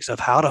basics of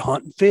how to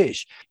hunt and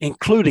fish,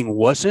 including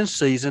what's in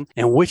season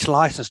and which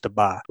license to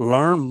buy.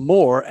 Learn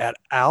more at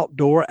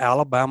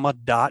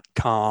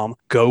OutdoorAlabama.com.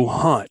 Go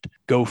hunt,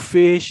 go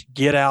fish,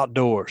 get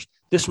outdoors.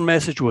 This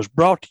message was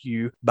brought to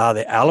you by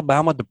the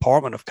Alabama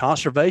Department of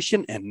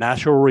Conservation and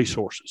Natural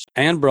Resources,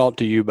 and brought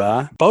to you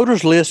by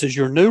Boaters List is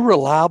your new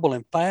reliable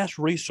and fast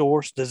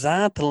resource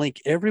designed to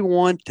link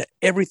everyone to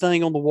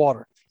everything on the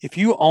water. If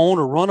you own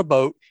or run a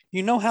boat,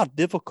 you know how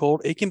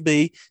difficult it can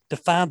be to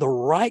find the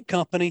right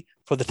company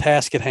for the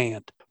task at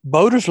hand.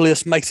 Boaters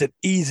List makes it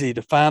easy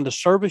to find the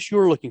service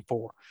you're looking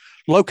for.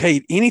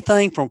 Locate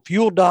anything from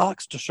fuel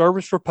docks to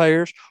service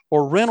repairs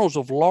or rentals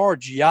of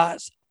large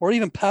yachts or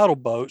even paddle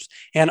boats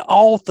and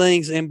all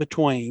things in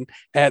between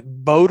at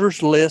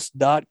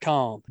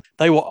boaterslist.com.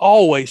 They will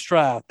always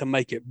strive to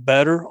make it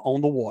better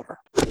on the water.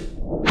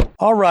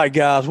 All right,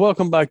 guys,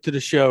 welcome back to the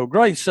show.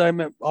 Great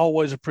segment.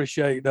 Always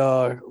appreciate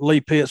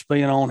Lee Pitts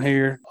being on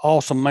here.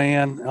 Awesome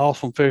man,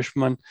 awesome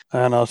fisherman.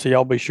 And so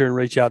y'all be sure to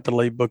reach out to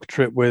Lee, book a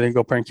trip with him,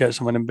 go up there and catch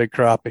some of them big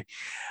crappie.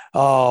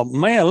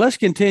 Man, let's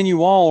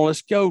continue on.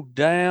 Let's go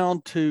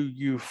down to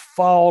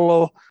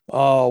Eufaula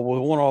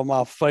with one of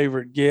my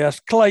favorite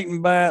guests,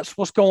 Clayton Batts.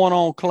 What's going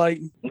on,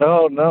 Clayton?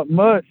 No, not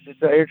much.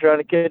 Just out here trying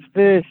to catch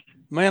fish.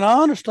 Man,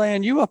 I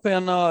understand you up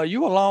in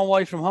you a long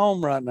way from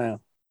home right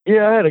now.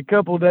 Yeah, I had a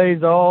couple of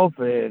days off,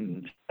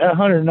 and at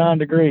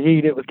 109-degree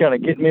heat, it was kind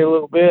of getting me a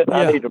little bit. Yeah.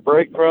 I need a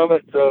break from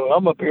it, so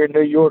I'm up here in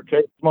New York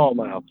chasing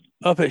smallmouth.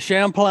 Up at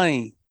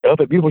Champlain. Up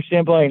at beautiful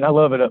Champlain. I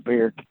love it up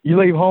here. You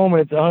leave home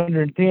and it's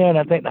 110.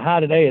 I think the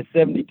high today is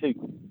 72.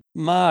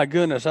 My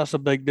goodness, that's a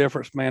big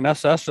difference, man. That's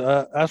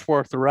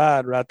worth the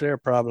ride right there,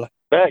 probably.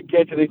 That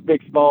catching these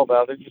big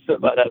smallmouth, it's just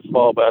something about that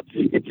smallmouth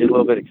to get you a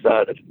little bit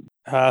excited.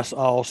 That's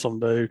awesome,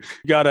 dude.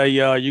 You got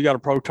a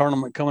pro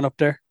tournament coming up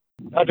there?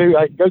 I do.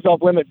 It goes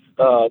off limits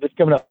this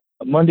coming up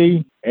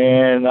Monday,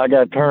 and I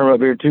got a tournament up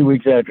here 2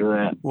 weeks after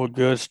that. Well,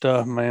 good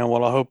stuff, man.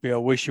 Well, I hope I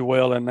wish you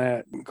well in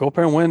that. Go up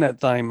there and win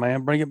that thing,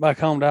 man. Bring it back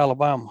home to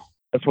Alabama.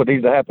 That's what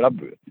needs to happen. I'm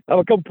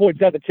a couple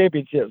points out the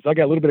championship, so I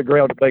got a little bit of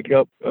ground to make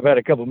up. I've had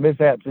a couple of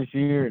mishaps this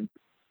year, and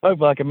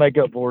hopefully I can make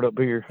up for it up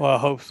here. Well, I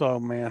hope so,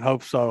 man.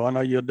 Hope so. I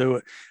know you'll do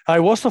it. Hey,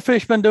 what's the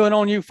fish been doing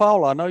on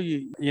Eufaula? I know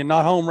you're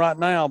not home right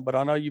now, but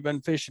I know you've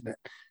been fishing it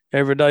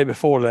every day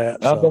before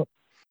that. So.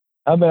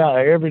 I've been out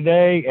there every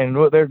day, and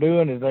what they're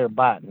doing is they're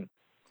biting.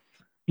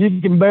 If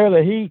you can bear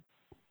the heat,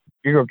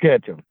 you're gonna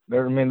catch them.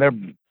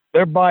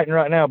 They're biting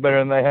right now better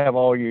than they have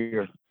all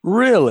year.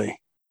 Really?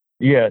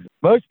 Yes.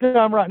 Most of the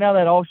time right now,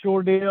 that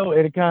offshore deal,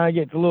 it kind of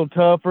gets a little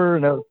tougher,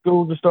 and the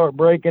schools will start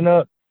breaking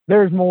up.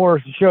 There's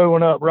more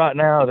showing up right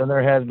now than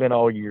there has been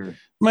all year.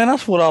 Man,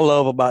 that's what I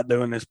love about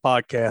doing this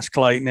podcast,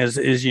 Clayton, is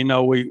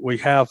we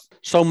have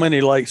so many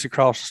lakes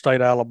across the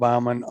state of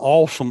Alabama, and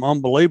awesome,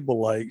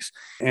 unbelievable lakes,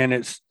 and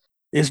it's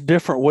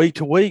different week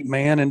to week,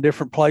 man, in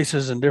different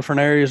places and different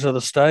areas of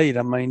the state.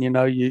 I mean,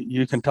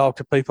 you can talk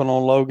to people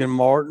on Logan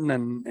Martin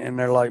and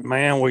they're like,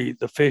 man,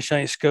 the fish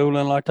ain't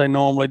schooling like they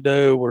normally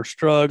do. We're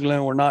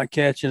struggling. We're not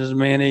catching as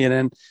many. And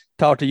then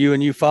talk to you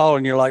and Eufaula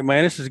and you're like,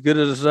 man, it's as good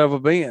as it's ever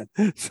been.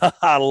 So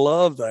I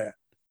love that.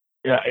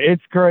 Yeah,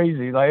 it's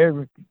crazy. Like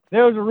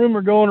there was a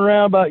rumor going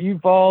around about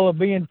Eufaula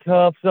being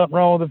tough, something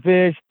wrong with the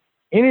fish.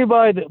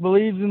 Anybody that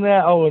believes in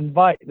that, I'll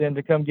invite them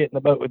to come get in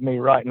the boat with me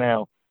right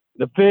now.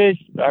 The fish,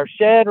 our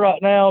shad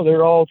right now,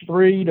 they're all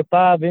 3 to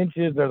 5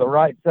 inches. They're the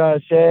right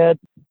size shad.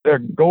 They're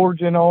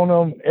gorging on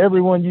them.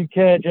 Everyone you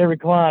catch, every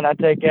client I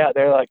take out,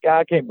 they're like,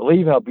 I can't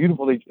believe how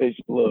beautiful these fish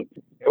look.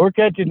 We're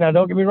catching, now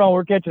don't get me wrong,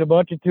 we're catching a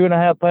bunch of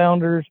 2.5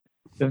 pounders,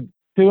 2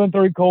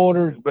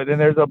 3/4, but then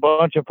there's a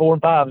bunch of 4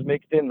 and 5s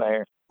mixed in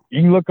there.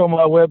 You can look on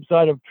my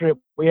website of trip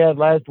we had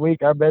last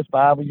week. Our best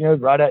 5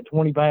 was, right at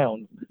 20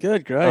 pounds.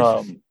 Good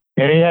gracious.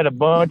 And he had a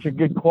bunch of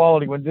good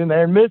quality ones in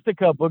there and missed a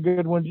couple of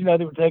good ones,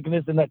 they were taking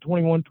this in that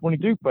 21,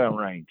 22 pound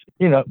range,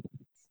 Yeah,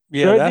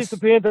 so it just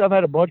depends. I've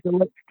had a bunch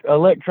of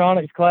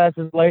electronics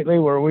classes lately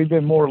where we've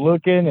been more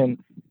looking and,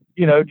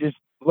 just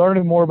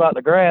learning more about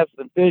the graphs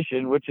than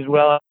fishing, which is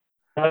why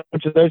a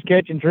bunch of those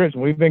catching trips,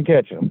 and we've been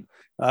catching them.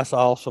 That's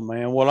awesome,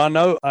 man. Well, I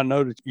know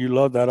that you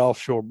love that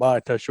offshore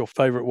bite. That's your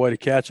favorite way to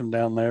catch them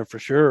down there for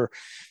sure.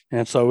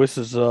 And so this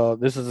is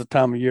a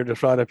time of year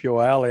that's right up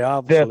your alley,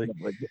 obviously.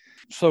 Definitely.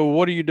 So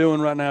what are you doing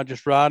right now?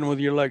 Just riding with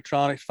your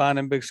electronics,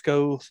 finding big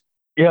schools?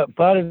 Yeah,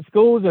 finding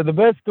schools. Are the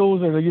best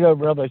schools are,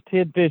 those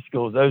 10 fish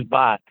schools. Those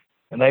bite.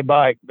 And they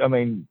bite. I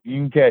mean,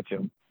 you can catch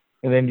them.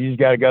 And then you just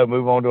got to go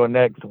move on to a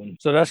next one.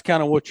 So that's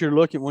kind of what you're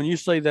looking. When you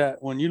see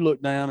that, when you look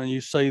down and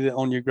you see that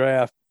on your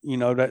graph,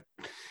 that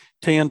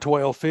 10,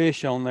 12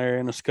 fish on there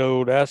in a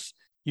school,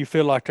 you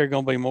feel like they're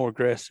going to be more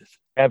aggressive.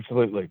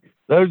 Absolutely.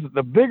 Those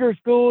the bigger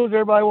schools,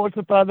 everybody wants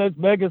to find those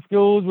mega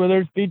schools where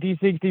there's 50,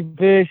 60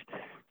 fish.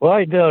 Well,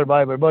 I ain't tell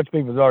everybody, but a bunch of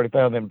people's already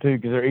found them too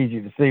because they're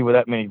easy to see with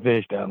that many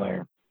fish down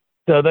there.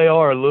 So they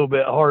are a little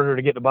bit harder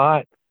to get to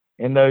bite.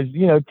 And those,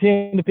 10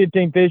 to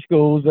 15 fish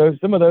schools,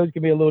 some of those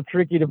can be a little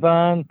tricky to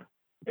find,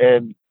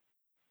 and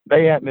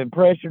they haven't been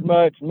pressured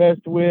much,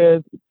 messed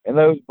with, and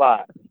those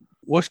bite.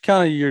 What's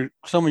kind of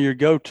some of your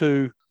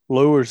go-to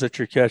lures that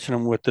you're catching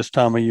them with this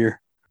time of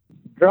year?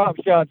 Drop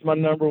shot's my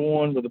number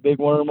one with a big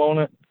worm on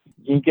it.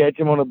 You can catch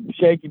them on a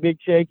big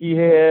shaky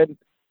head.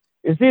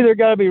 It's either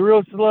got to be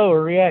real slow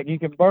or react. You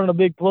can burn a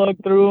big plug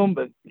through them,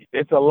 but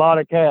it's a lot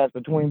of cast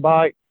between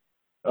bites.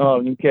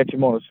 You can catch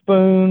them on a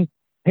spoon,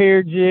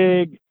 hair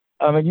jig.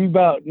 I mean, you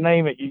about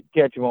name it, you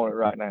can catch them on it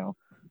right now.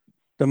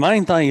 The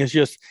main thing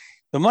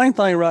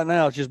right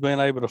now is just being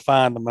able to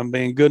find them and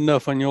being good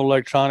enough on your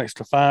electronics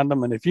to find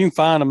them. And if you can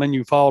find them in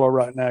Eufaula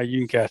right now, you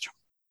can catch them.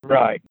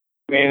 Right.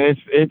 I mean,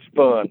 it's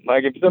fun.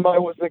 Like if somebody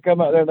wants to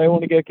come out there and they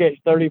want to go catch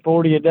 30,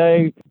 40 a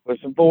day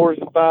with some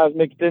 4s and 5s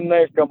mixed in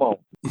there, come on.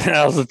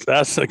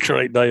 That's a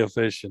great day of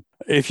fishing.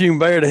 If you can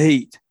bear the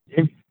heat.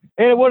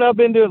 And what I've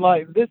been doing,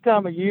 like this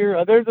time of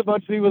year, there's a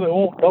bunch of people that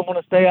don't want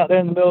to stay out there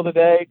in the middle of the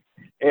day.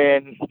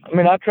 And I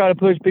mean, I try to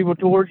push people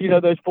towards,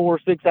 those 4 or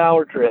 6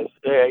 hour trips,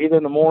 either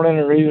in the morning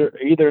or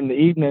either in the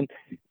evening.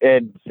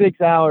 And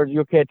 6 hours,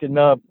 you'll catch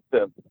enough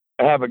to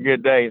have a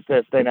good day instead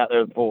of staying out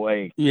there the full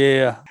 8.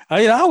 Yeah.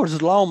 8 hours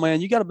is long, man.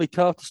 You got to be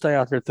tough to stay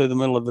out there through the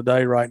middle of the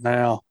day right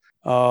now.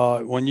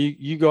 When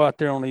you go out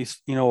there on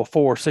these, a 4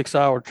 or 6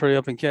 hour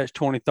trip and catch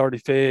 20, 30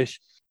 fish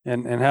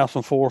and have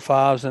some 4 or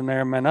 5s in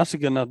there, man, that's a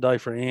good enough day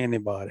for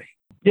anybody.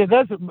 Yeah,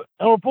 on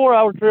a 4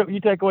 hour trip, you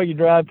take away your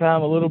drive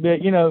time a little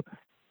bit,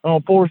 on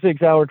a 4 or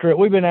 6 hour trip,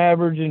 we've been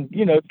averaging,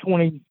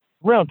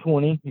 around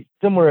 20,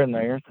 somewhere in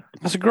there.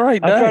 That's a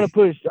great day.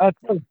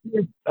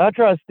 I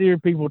try to steer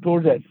people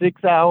towards that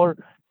 6 hour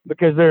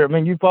because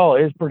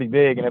Eufaula is pretty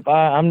big. And if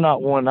I'm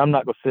not going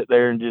to sit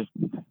there and just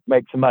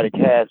make somebody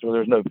cast where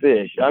there's no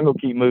fish. I'm going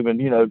to keep moving,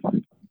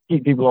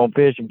 keep people on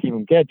fish and keep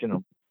them catching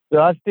them. So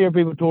I steer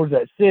people towards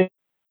that 6.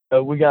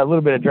 We got a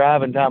little bit of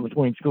driving time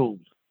between schools.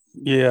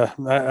 Yeah,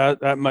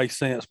 that makes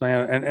sense,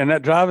 man. And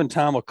that driving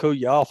time will cool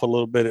you off a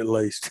little bit at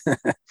least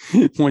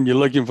when you're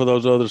looking for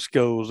those other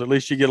schools. At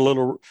least you get a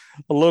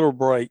little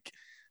break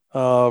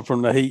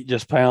from the heat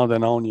just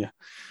pounding on you.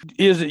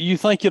 You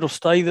think it'll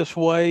stay this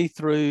way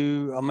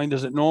through?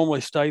 Does it normally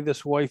stay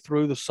this way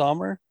through the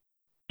summer?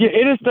 Yeah,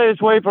 it'll stay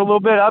this way for a little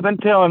bit. I've been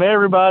telling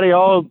everybody,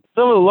 some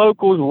of the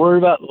locals are worried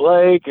about the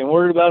lake and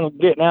worried about them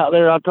getting out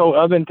there.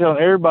 I've been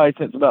telling everybody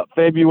since about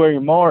February,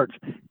 March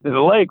that the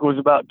lake was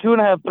about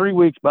 2.5, 3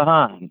 weeks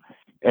behind.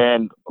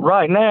 And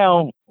right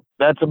now,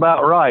 that's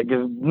about right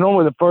because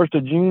normally the 1st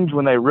of June is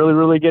when they really,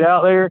 really get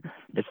out there.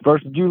 It's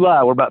 1st of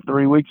July. We're about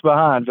 3 weeks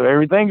behind. So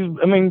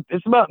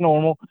it's about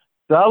normal.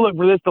 So I look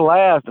for this to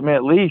last,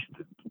 at least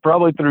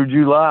probably through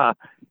July.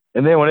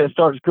 And then when it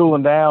starts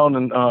cooling down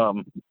and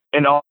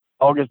in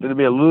August, it'll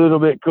be a little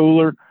bit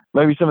cooler.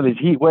 Maybe some of these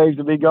heat waves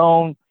will be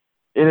gone.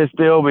 Those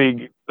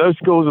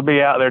schools will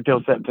be out there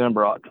till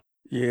September, October.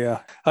 Yeah.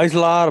 There's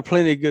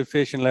plenty of good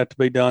fishing left to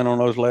be done on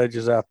those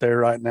ledges out there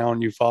right now in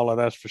Eufaula,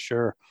 that's for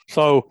sure.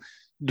 So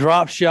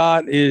drop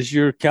shot is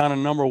your kind of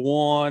number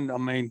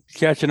one.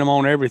 Catching them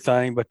on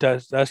everything, but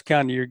that's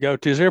kind of your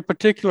go-to. Is there a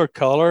particular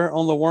color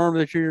on the worm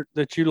that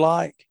you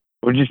like?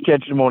 We're just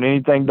catching them on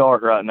anything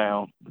dark right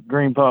now.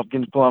 Green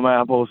pumpkins, plum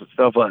apples, and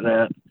stuff like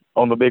that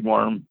on the big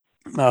worm.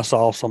 That's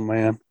awesome,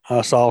 man.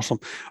 That's awesome.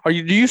 Do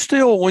you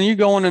still, when you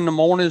go in the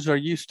mornings, do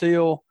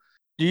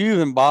you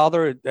even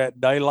bother at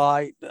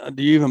daylight?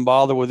 Do you even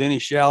bother with any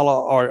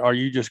shallow, or are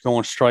you just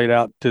going straight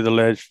out to the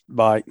ledge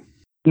bite?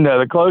 No,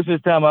 the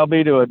closest time I'll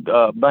be to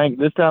a bank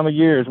this time of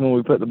year is when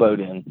we put the boat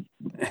in.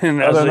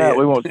 And other than that,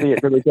 we won't see it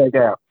till we take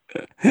out.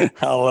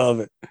 I love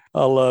it.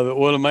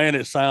 Well, man,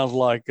 it sounds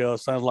like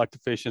the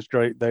fishing's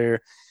great there.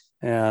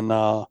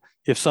 And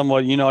if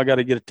somebody, I got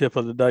to get a tip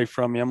of the day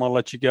from you, I'm going to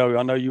let you go.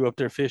 I know you up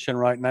there fishing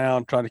right now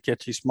and trying to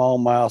catch these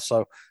smallmouth,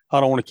 so I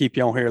don't want to keep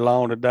you on here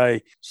long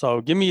today. So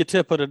give me a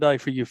tip of the day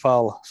for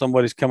Eufaula.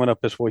 Somebody's coming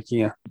up this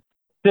weekend.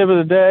 Tip of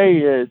the day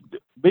is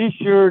be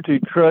sure to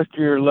trust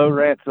your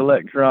Lowrance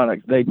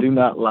electronics. They do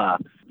not lie.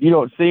 You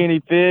don't see any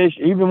fish,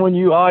 even when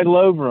you idle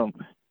over them.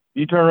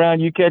 You turn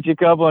around, you catch a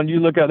couple, and you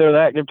look out there, the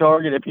active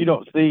target. If you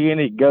don't see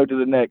any, go to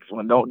the next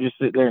one. Don't just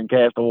sit there and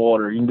cast the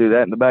water. You can do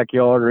that in the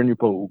backyard or in your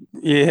pool.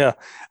 Yeah,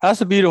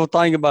 that's a beautiful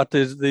thing about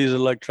these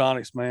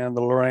electronics, man,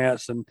 the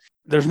Lowrance. And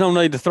there's no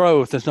need to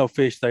throw if there's no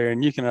fish there,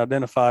 and you can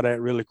identify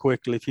that really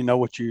quickly if you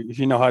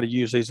know how to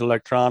use these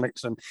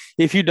electronics. And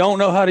if you don't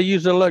know how to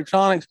use the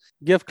electronics,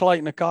 give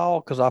Clayton a call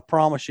because I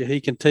promise you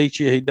he can teach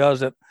you. He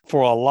does it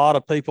for a lot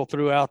of people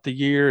throughout the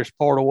year. It's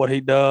part of what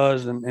he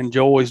does and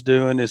enjoys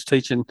doing is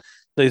teaching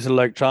these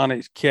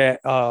electronics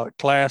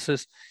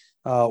classes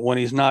when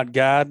he's not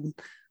guiding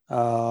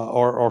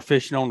or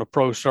fishing on the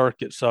pro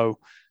circuit. So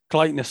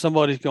Clayton, if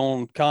somebody's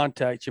going to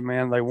contact you,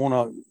 man, they want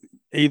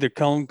to either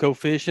go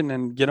fishing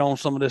and get on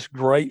some of this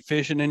great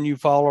fishing in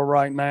Eufaula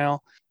right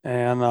now,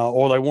 and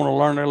or they want to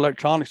learn their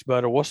electronics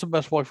better, what's the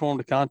best way for them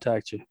to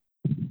contact you?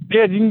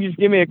 Yeah, you can just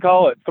give me a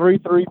call at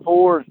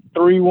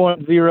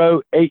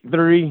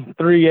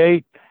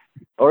 334-310-8338,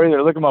 or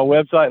either look at my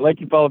website,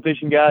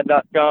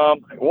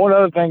 LakeEufaulaFishingGuide.com. One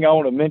other thing I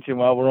want to mention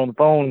while we're on the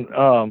phone,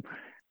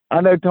 I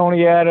know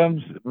Tony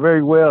Adams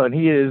very well, and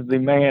he is the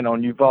man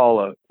on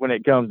Eufaula when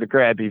it comes to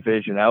crappie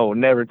fishing. I will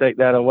never take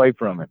that away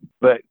from him.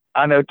 But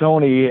I know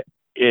Tony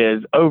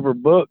is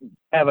overbooked.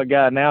 I have a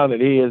guy now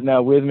that he is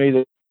now with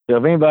me. So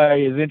if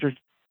anybody is interested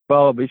in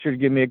Eufaula, be sure to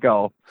give me a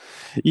call.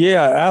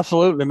 Yeah,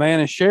 absolutely,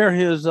 man. And share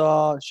his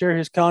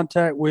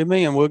contact with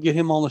me, and we'll get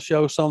him on the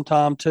show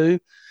sometime too.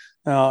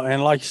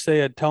 And like you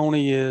said,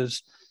 Tony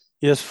is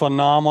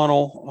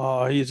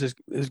phenomenal. He's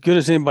as good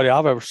as anybody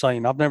I've ever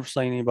seen. I've never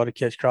seen anybody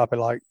catch crappie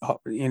like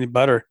any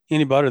better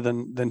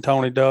than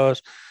Tony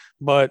does.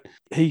 But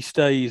he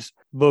stays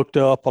booked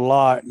up a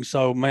lot, and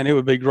so man, it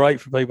would be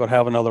great for people to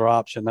have another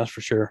option. That's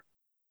for sure.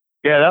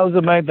 Yeah, that was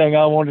the main thing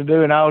I wanted to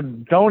do.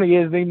 And Tony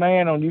is the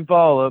man on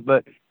Eufaula,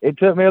 but it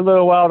took me a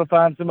little while to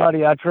find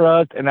somebody I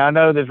trust, and I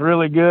know that's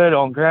really good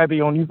on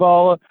crappie on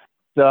Eufaula.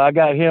 So I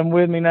got him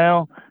with me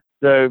now.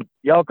 So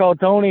y'all call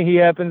Tony. He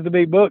happens to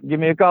be booked. Give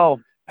me a call.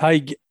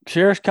 Hey,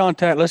 share his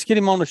contact. Let's get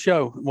him on the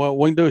show. Well,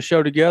 we can do a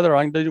show together.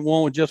 I can do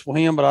one with just for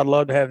him, but I'd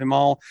love to have him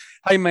on.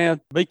 Hey,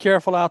 man, be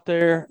careful out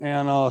there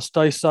and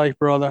stay safe,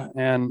 brother.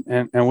 And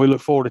we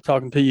look forward to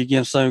talking to you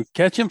again soon.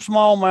 Catch him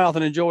smallmouth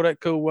and enjoy that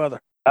cool weather.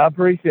 I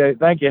appreciate it.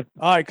 Thank you.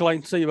 All right,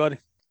 Clayton. See you, buddy.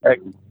 Hey.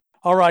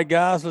 All right,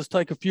 guys, let's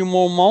take a few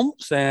more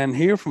moments and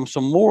hear from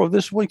some more of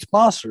this week's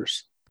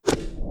sponsors.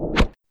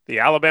 The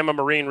Alabama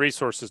Marine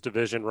Resources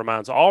Division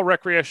reminds all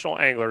recreational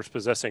anglers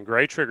possessing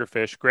gray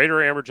triggerfish, greater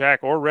amberjack,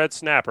 or red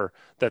snapper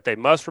that they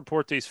must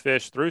report these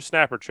fish through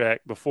Snapper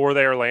Check before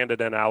they are landed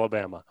in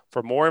Alabama.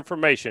 For more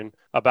information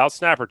about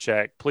Snapper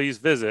Check, please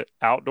visit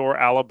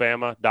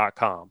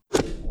OutdoorAlabama.com.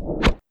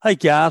 Hey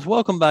guys,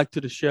 welcome back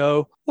to the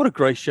show. What a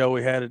great show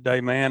we had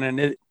today, man.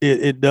 And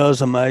it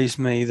does amaze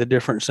me, the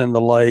difference in the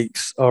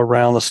lakes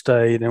around the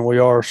state. And we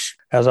are,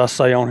 as I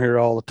say on here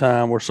all the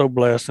time, we're so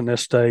blessed in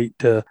this state.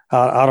 I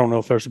don't know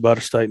if there's a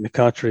better state in the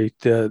country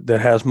that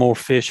has more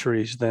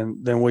fisheries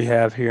than we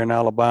have here in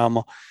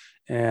Alabama.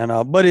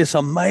 And but it's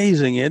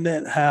amazing, isn't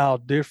it, how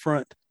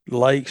different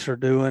lakes are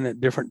doing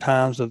at different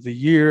times of the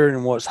year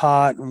and what's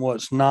hot and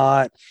what's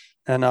not.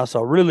 And that's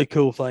a really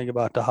cool thing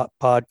about the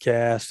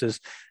podcast is,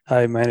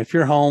 hey, man, if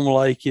your home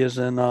lake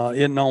isn't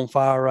on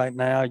fire right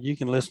now, you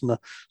can listen to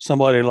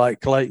somebody like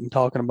Clayton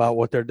talking about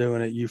what they're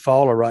doing at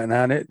Eufaula right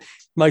now. And it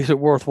makes it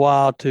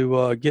worthwhile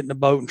to get in the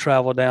boat and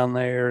travel down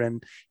there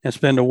and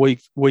spend a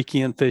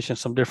weekend fishing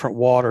some different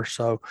water.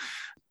 So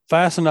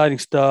fascinating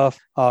stuff.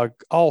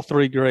 All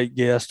three great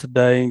guests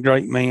today and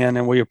great men,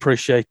 and we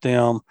appreciate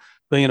them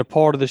being a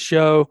part of the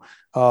show.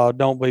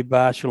 Don't be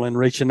bashful in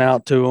reaching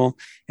out to them.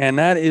 And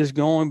that is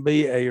going to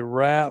be a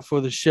wrap for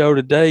the show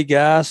today,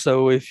 guys.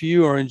 So if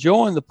you are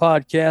enjoying the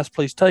podcast,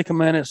 please take a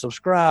minute,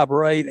 subscribe,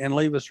 rate, and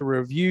leave us a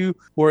review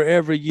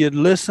wherever you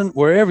listen.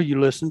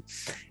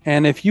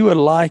 And if you would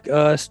like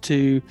us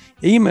to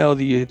email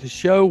the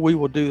show, we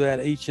will do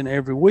that each and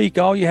every week.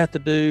 All you have to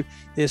do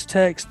is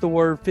text the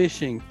word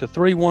fishing to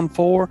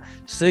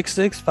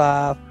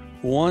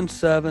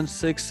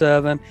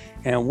 314-665-1767,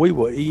 and we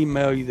will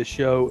email you the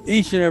show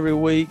each and every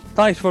week.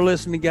 Thanks for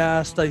listening,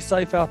 guys. Stay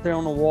safe out there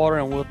on the water,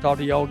 and we'll talk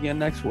to y'all again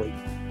next week.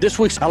 This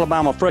week's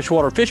Alabama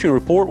Freshwater Fishing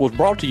Report was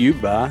brought to you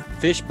by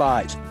Fish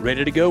Bites,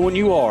 ready to go when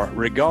you are,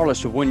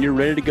 regardless of when you're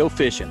ready to go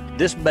fishing.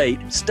 This bait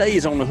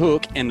stays on the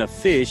hook and the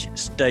fish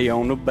stay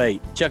on the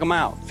bait. Check them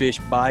out,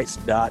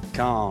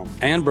 fishbites.com.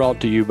 And brought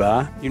to you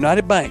by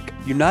United Bank.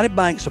 United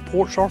Bank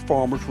supports our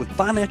farmers with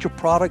financial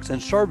products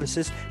and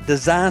services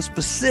designed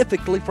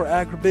specifically for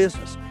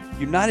agribusiness.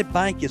 United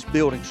Bank is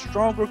building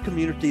stronger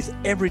communities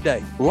every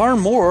day. Learn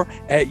more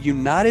at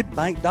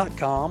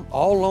unitedbank.com.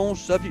 All loans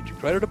subject to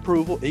credit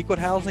approval. Equal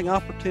housing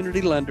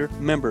opportunity lender.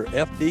 Member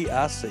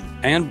FDIC.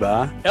 And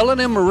by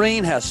L&M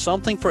Marine has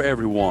something for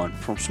everyone.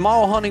 From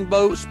small hunting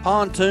boats,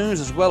 pontoons,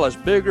 as well as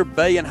bigger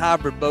bay and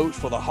hybrid boats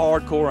for the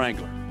hardcore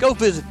angler. Go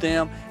visit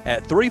them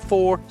at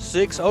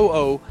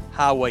 34600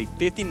 Highway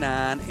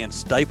 59 in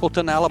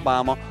Stapleton,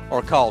 Alabama,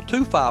 or call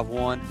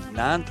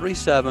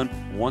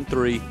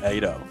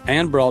 251-937-1380.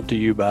 And brought to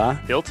you by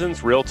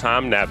Hilton's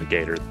Real-Time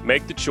Navigator.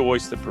 Make the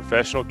choice that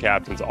professional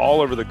captains all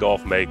over the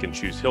Gulf make and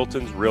choose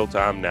Hilton's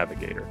Real-Time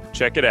Navigator.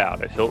 Check it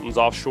out at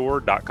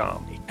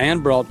hiltonsoffshore.com.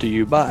 And brought to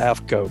you by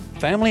AFCO.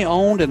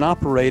 Family-owned and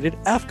operated,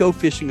 AFCO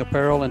fishing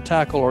apparel and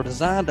tackle are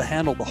designed to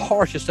handle the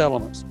harshest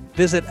elements.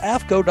 Visit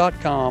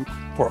AFCO.com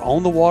for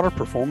on-the-water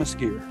performance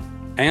gear.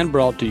 And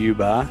brought to you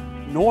by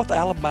North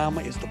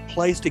Alabama is the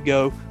place to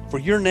go for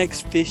your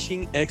next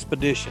fishing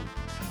expedition.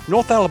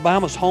 North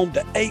Alabama is home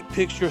to 8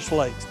 picturesque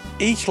lakes.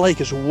 Each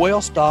lake is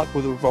well stocked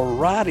with a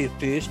variety of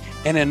fish,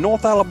 and in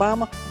North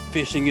Alabama,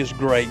 fishing is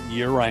great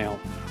year-round.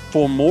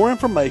 For more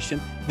information,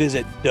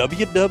 visit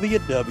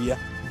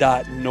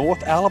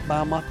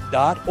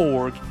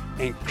www.northalabama.org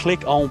and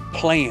click on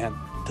Plan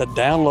to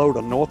download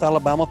a North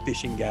Alabama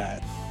fishing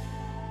guide.